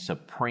and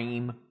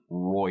supreme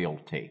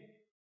royalty.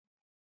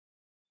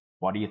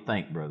 What do you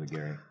think, Brother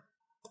Gary?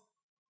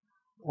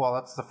 Well,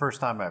 that's the first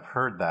time I've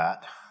heard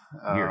that.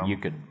 Here, you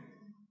could,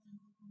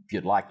 if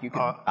you'd like, you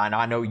can. And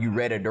I know you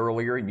read it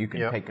earlier, and you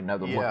can take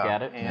another look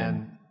at it.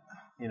 And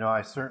you know,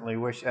 I certainly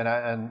wish, and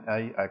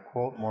I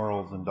quote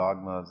Morals and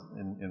Dogmas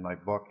in my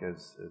book,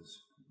 as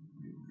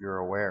you're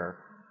aware.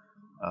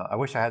 I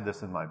wish I had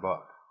this in my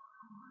book,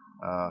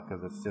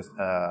 because it's just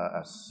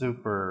a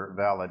super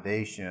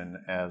validation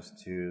as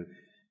to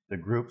the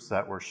groups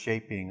that were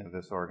shaping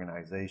this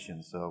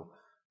organization. So,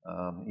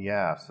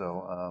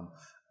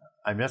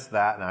 I missed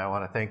that, and I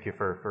want to thank you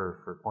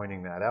for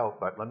pointing that out.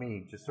 But let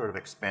me just sort of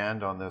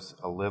expand on this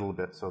a little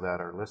bit so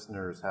that our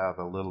listeners have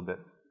a little bit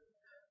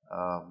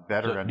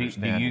better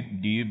understanding.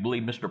 Do you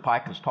believe Mr.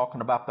 Pike is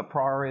talking about the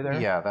priory there?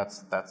 Yeah,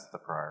 that's the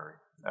priory.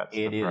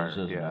 It is,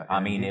 isn't it? I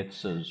mean,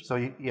 it's as,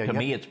 to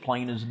me, it's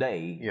plain as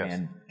day.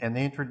 Yes, and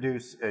they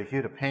introduce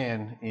Hugh de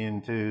Pan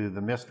into the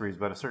mysteries,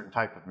 but a certain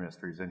type of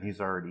mysteries, and he's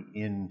already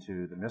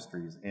into the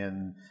mysteries.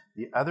 And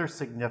the other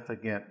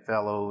significant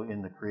fellow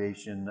in the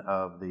creation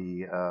of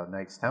the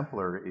Knights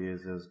Templar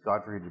is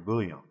Godfrey de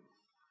Bouillon.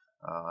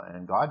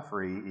 And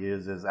Godfrey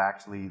is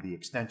actually the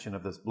extension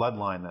of this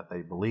bloodline that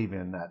they believe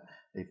in, that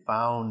they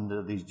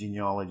found these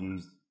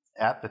genealogies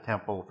at the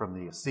temple from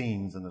the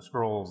Essenes and the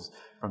scrolls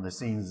from the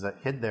Essenes that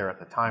hid there at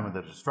the time of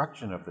the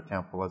destruction of the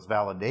temple as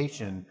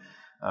validation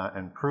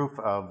and proof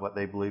of what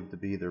they believed to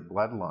be their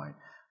bloodline.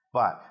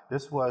 But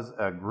this was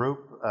a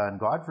group, and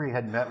Godfrey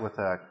had met with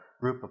a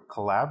group of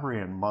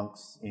Calabrian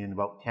monks in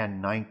about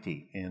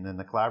 1090, and then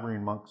the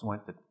Calabrian monks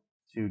went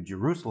to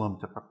Jerusalem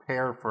to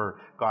prepare for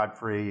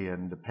Godfrey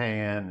and de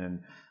Pan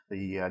and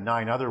the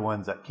 9 other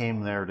ones that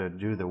came there to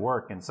do the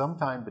work. And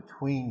sometime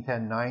between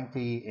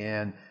 1090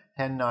 and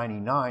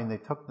 1099, they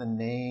took the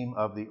name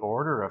of the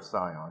Order of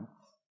Sion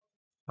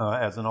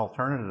as an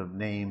alternative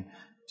name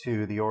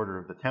to the Order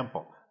of the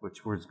Temple,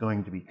 which was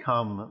going to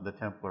become the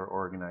Templar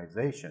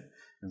organization.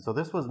 And so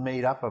this was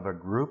made up of a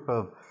group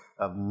of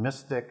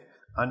mystic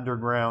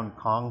underground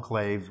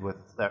conclaves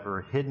that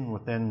were hidden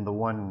within the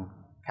one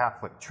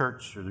Catholic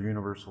Church, or the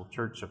Universal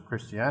Church of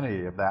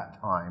Christianity of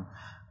that time,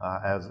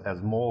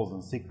 as moles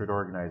and secret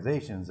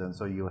organizations. And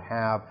so you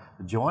have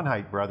the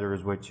Johannite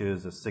Brothers, which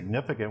is a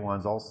significant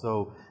ones,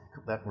 also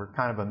that were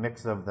kind of a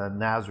mix of the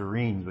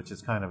Nazarenes, which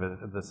is kind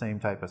of the same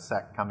type of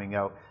sect coming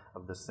out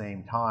of the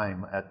same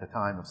time at the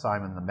time of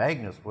Simon the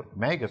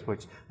Magus,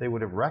 which they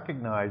would have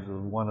recognized as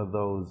one of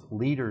those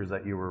leaders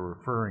that you were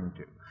referring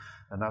to.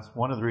 And that's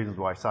one of the reasons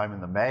why Simon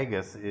the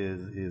Magus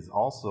is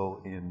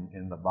also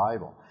in the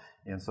Bible.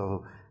 And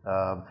so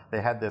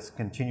they had this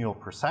continual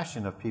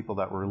procession of people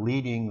that were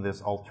leading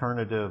this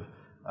alternative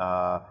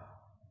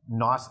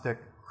Gnostic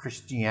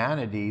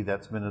Christianity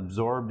that's been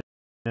absorbed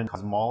in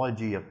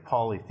cosmology of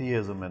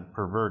polytheism and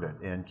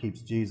perverted, and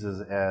keeps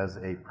Jesus as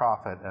a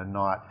prophet and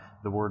not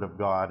the Word of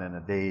God and a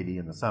deity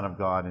and the Son of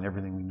God and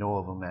everything we know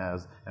of him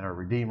as, and a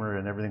Redeemer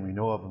and everything we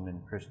know of him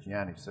in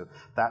Christianity. So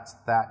that's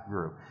that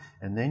group.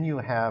 And then you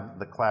have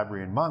the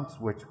Calabrian monks,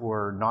 which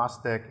were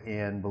Gnostic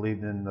and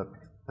believed in the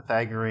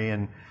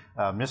Pythagorean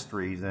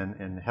mysteries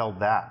and held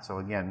that. So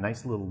again,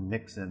 nice little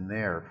mix in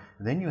there.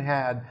 And then you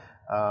had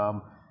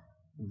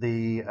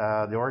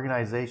the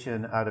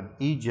organization out of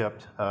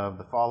Egypt of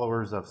the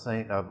followers of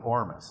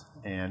Ormus.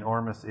 And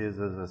Ormus is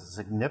a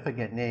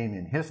significant name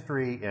in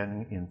history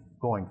and in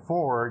going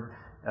forward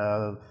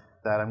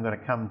that I'm going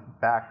to come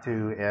back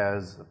to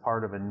as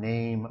part of a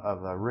name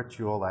of a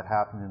ritual that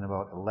happened in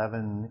about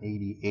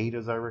 1188,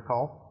 as I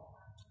recall.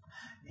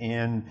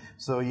 And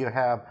so you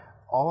have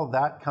all of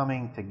that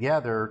coming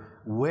together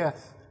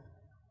with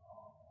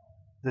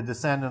the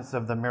descendants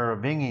of the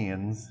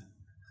Merovingians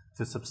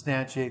to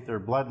substantiate their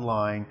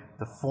bloodline,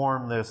 to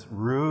form this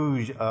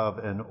rouge of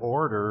an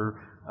order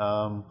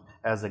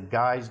as a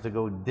guise to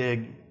go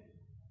dig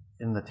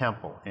in the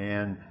temple.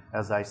 And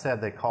as I said,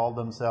 they called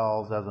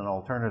themselves as an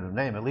alternative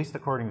name, at least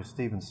according to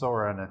Stephen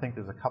Sora, and I think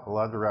there's a couple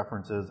other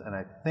references, and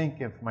I think,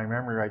 if my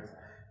memory right,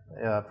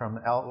 from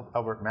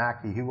Albert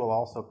Mackey, he will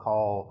also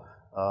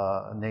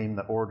name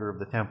the Order of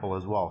the Temple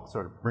as well,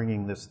 sort of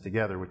bringing this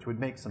together, which would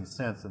make some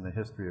sense in the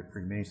history of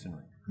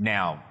Freemasonry.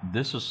 Now,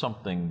 this is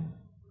something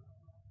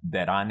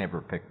that I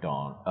never picked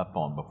up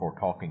on before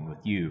talking with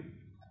you,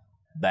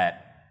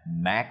 that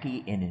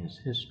Mackey in his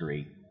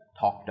history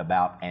talked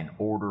about an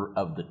order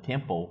of the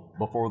temple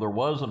before there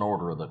was an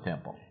order of the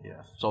temple.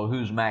 Yes. So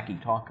who's Mackey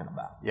talking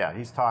about? Yeah,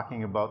 he's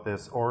talking about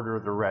this Order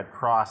of the Red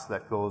Cross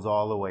that goes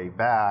all the way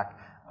back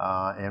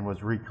and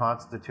was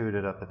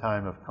reconstituted at the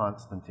time of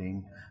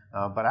Constantine,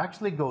 but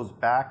actually goes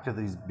back to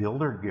these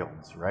builder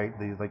guilds, right?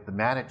 Like the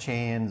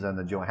Manichaeans and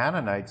the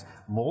Johannonites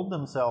mold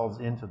themselves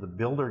into the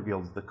builder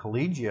guilds, the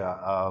collegia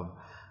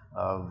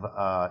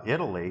of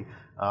Italy,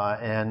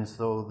 and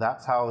so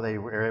that's how they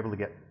were able to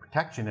get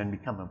protection and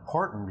become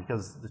important,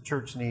 because the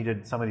church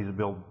needed somebody to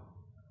build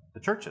the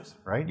churches,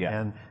 right?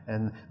 Yeah.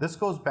 And this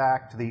goes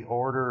back to the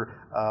order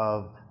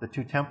of the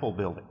two temple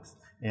buildings,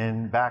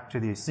 and back to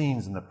the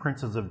Essenes and the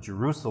princes of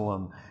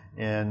Jerusalem,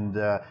 and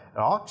it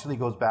actually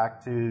goes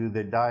back to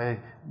the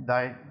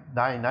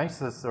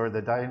Dionysius, or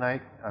the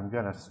I'm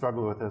going to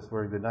struggle with this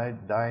word, the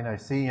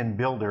Dionysian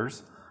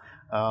builders,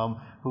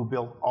 who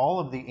built all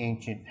of the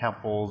ancient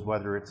temples,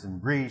 whether it's in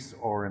Greece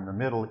or in the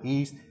Middle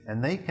East,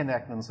 and they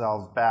connect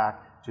themselves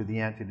back to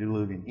the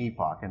antediluvian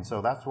epoch. And so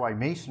that's why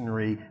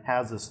Masonry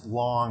has this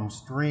long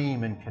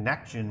stream and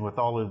connection with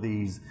all of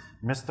these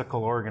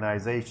mystical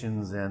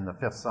organizations and the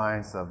fifth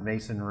science of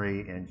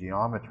Masonry and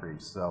geometry.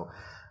 So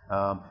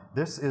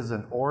this is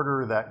an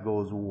order that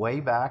goes way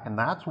back, and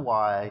that's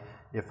why,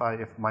 if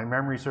my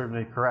memory serves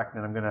me correct,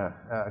 and I'm going to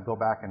go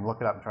back and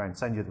look it up and try and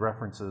send you the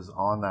references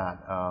on that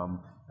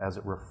as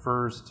it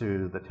refers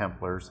to the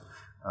Templars.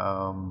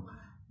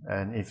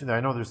 And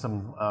I know there's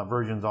some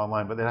versions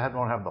online, but they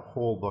don't have the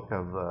whole book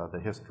of the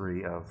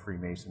history of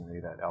Freemasonry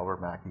that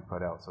Albert Mackey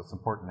put out. So it's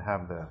important to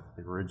have the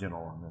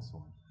original on this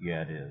one.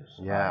 Yeah, it is.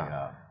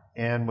 Yeah.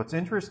 And what's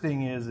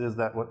interesting is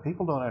that what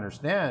people don't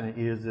understand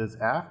is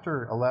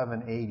after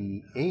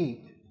 1188,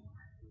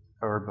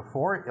 or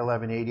before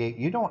 1188,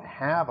 you don't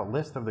have a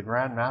list of the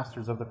Grand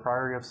Masters of the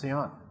Priory of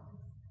Sion.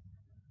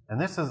 And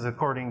this is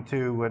according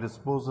to what is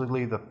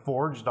supposedly the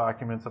forged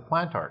documents of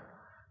Plantard,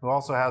 who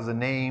also has a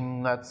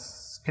name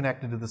that's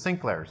connected to the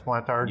Sinclairs.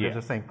 Plantard is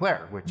a St.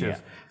 Clair, which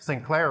is,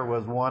 St. Clair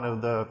was one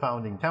of the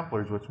founding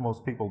Templars, which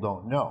most people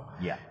don't know.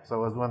 Yeah.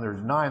 So as when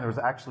there's 9, there's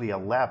actually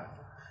 11.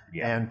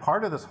 Yeah. And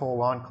part of this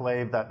whole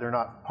enclave, that they're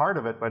not part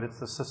of it, but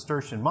it's the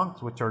Cistercian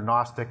monks, which are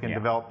Gnostic and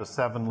developed the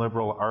 7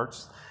 liberal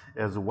arts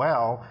as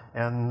well,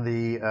 and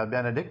the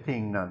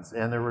Benedictine nuns.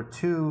 And there were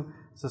 2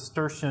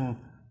 Cistercian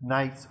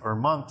knights or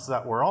monks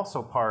that were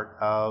also part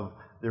of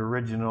the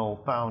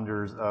original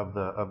founders of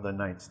the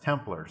Knights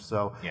Templar.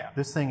 So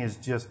this thing is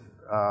just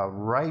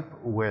ripe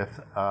with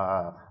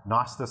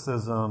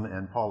Gnosticism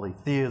and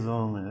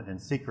polytheism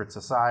and secret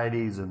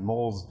societies and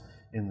moles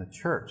in the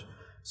church.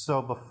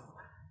 So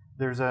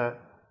there's an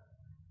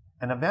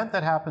event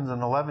that happens in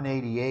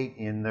 1188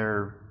 in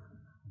their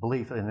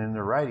belief and in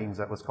their writings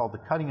that was called the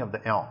cutting of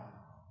the elm.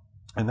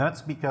 And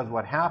that's because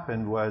what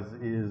happened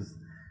is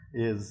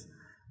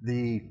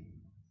the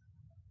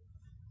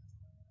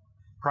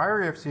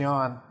Priory of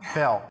Sion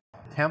felt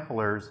the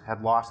Templars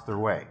had lost their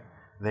way.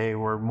 They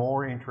were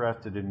more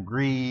interested in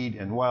greed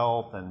and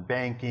wealth and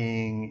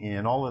banking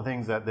and all the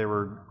things that they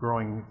were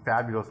growing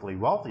fabulously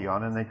wealthy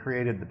on, and they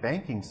created the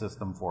banking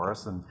system for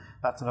us, and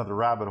that's another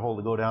rabbit hole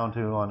to go down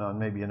to on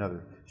maybe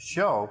another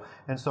show.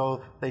 And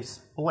so they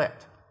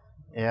split,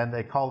 and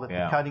they called it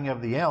the cutting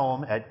of the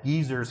elm at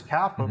Geezer's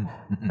Castle.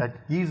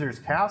 At Geezer's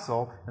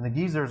Castle, and the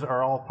Geezers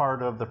are all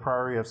part of the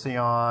Priory of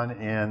Sion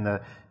and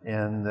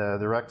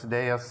the Rex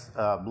Deus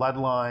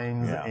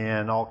bloodlines,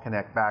 and all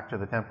connect back to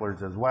the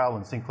Templars as well.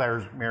 And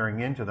Sinclair's marrying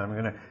into them. I'm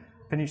going to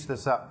finish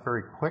this up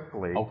very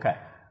quickly. Okay.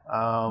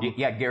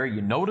 Yeah, Gary,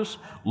 you notice?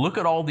 Look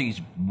at all these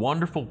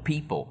wonderful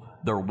people.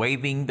 They're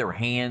waving their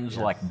hands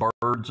like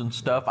birds and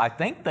stuff. I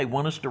think they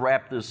want us to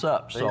wrap this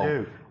up.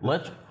 So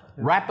let's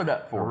wrap it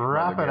up for us.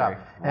 Wrap it up.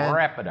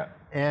 Wrap it up.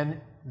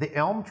 And the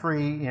elm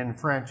tree in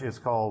French is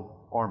called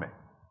orme,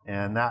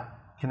 and that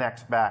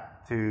connects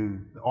back to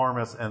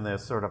Ormus and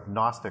this sort of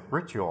Gnostic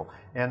ritual.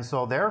 And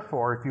so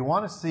therefore, if you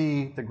want to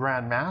see the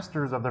Grand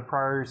Masters of the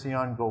Priory of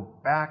Sion go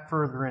back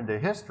further into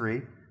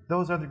history,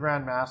 those are the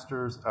Grand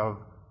Masters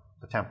of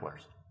the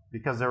Templars,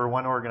 because they were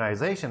one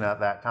organization at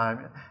that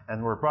time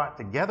and were brought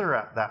together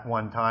at that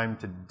one time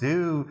to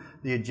do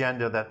the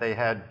agenda that they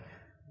had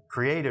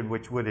created,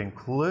 which would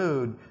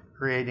include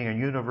creating a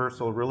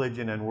universal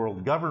religion and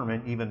world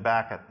government even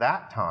back at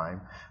that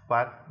time.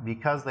 But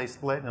because they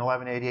split in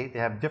 1188, they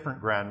have different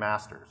Grand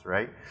Masters,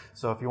 right?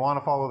 So if you want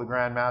to follow the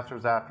Grand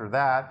Masters after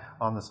that,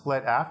 on the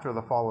split after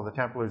the fall of the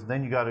Templars,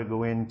 then you got to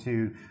go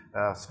into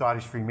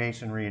Scottish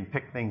Freemasonry and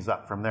pick things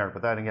up from there.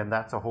 But then again,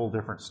 that's a whole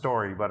different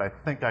story. But I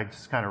think I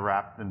just kind of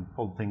wrapped and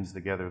pulled things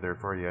together there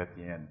for you at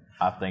the end.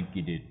 I think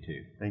you did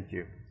too. Thank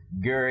you.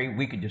 Gary,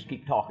 we could just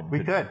keep talking.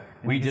 We could.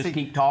 We just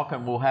keep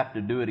talking. We'll have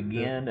to do it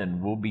again, and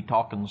we'll be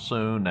talking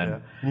soon. And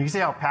and you can see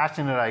how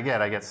passionate I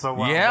get. I get so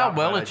wound yeah, up,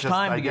 well, it's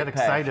time to get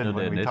excited passionate.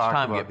 when we It's talk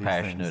time to about get these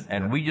passionate, things.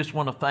 and we just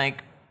want to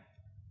thank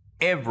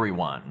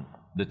everyone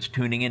that's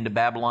tuning into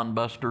Babylon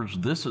Busters.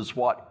 This is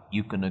what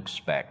you can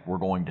expect. We're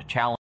going to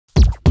challenge.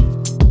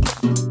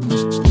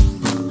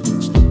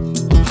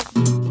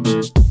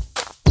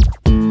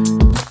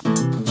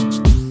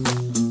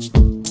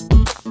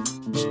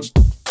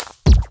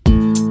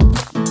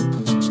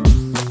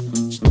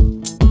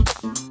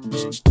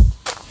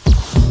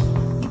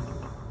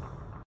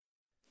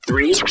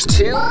 Three,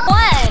 two,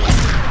 one.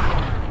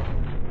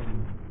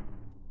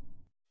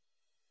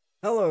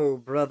 Hello,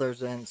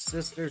 brothers and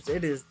sisters.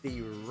 It is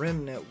the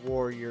Remnant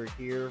Warrior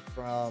here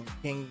from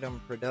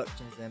Kingdom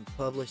Productions and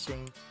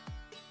Publishing.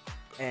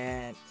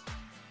 And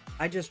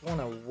I just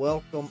want to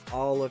welcome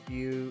all of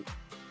you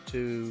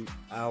to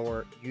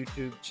our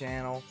YouTube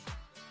channel.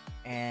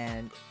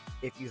 And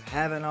if you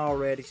haven't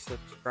already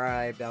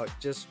subscribed, I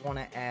just want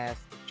to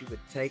ask that you would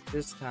take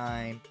this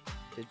time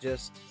to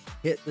just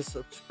hit the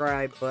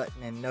subscribe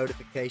button and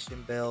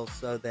notification bell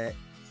so that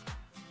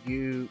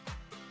you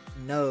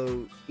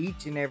know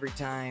each and every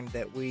time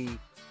that we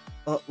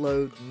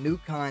upload new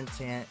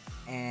content.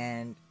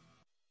 And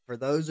for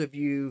those of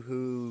you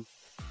who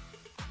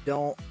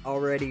don't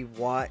already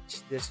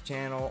watch this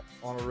channel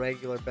on a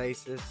regular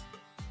basis,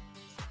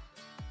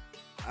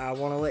 I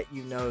want to let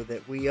you know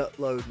that we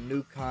upload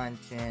new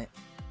content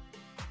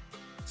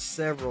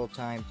several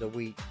times a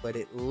week, but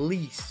at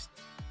least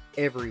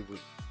every week.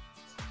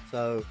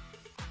 So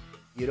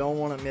you don't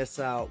want to miss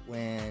out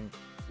when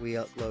we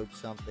upload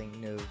something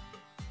new.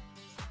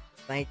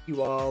 Thank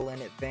you all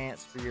in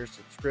advance for your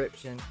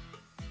subscription.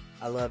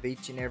 I love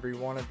each and every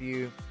one of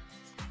you.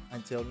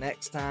 Until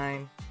next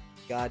time,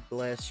 God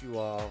bless you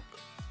all.